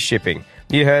plus free shipping.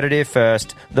 You heard it here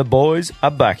first. The boys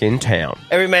are back in town.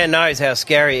 Every man knows how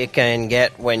scary it can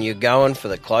get when you're going for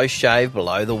the close shave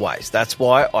below the waist. That's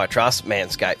why I trust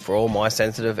Manscaped for all my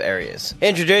sensitive areas.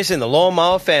 Introducing the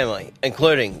Lawnmower family,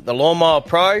 including the Lawnmower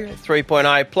Pro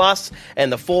 3.0 Plus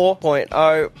and the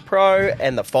 4.0 Pro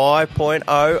and the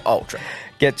 5.0 Ultra.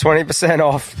 Get 20%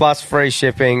 off plus free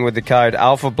shipping with the code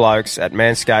ALPHABLOKES at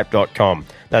manscaped.com.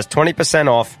 That's 20%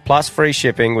 off plus free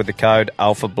shipping with the code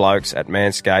ALPHABLOKES at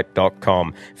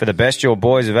manscaped.com. For the best your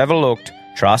boys have ever looked,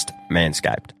 trust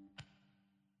Manscaped.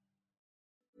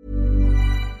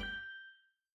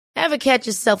 Ever catch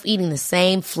yourself eating the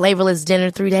same flavorless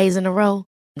dinner 3 days in a row?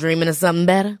 Dreaming of something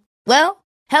better? Well,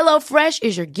 HelloFresh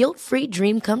is your guilt-free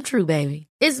dream come true, baby.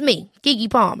 It's me, Keke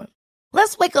Palmer.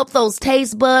 Let's wake up those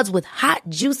taste buds with hot,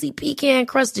 juicy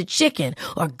pecan-crusted chicken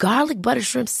or garlic butter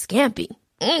shrimp scampi.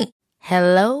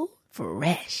 Hello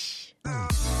Fresh.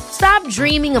 Stop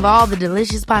dreaming of all the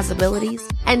delicious possibilities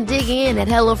and dig in at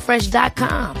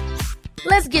HelloFresh.com.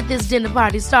 Let's get this dinner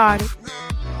party started.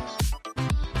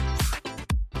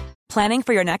 Planning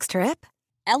for your next trip?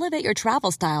 Elevate your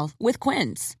travel style with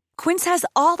Quince. Quince has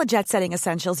all the jet-setting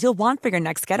essentials you'll want for your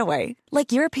next getaway,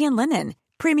 like European linen,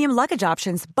 premium luggage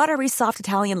options, buttery soft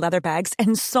Italian leather bags,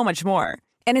 and so much more.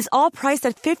 And is all priced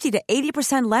at 50 to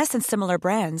 80% less than similar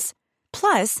brands.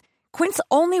 Plus, Quince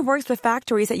only works with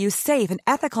factories that use safe and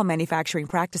ethical manufacturing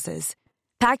practices.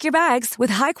 Pack your bags with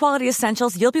high-quality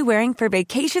essentials you'll be wearing for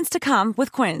vacations to come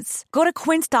with Quince. Go to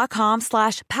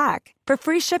quince.com/pack for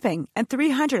free shipping and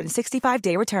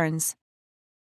 365-day returns.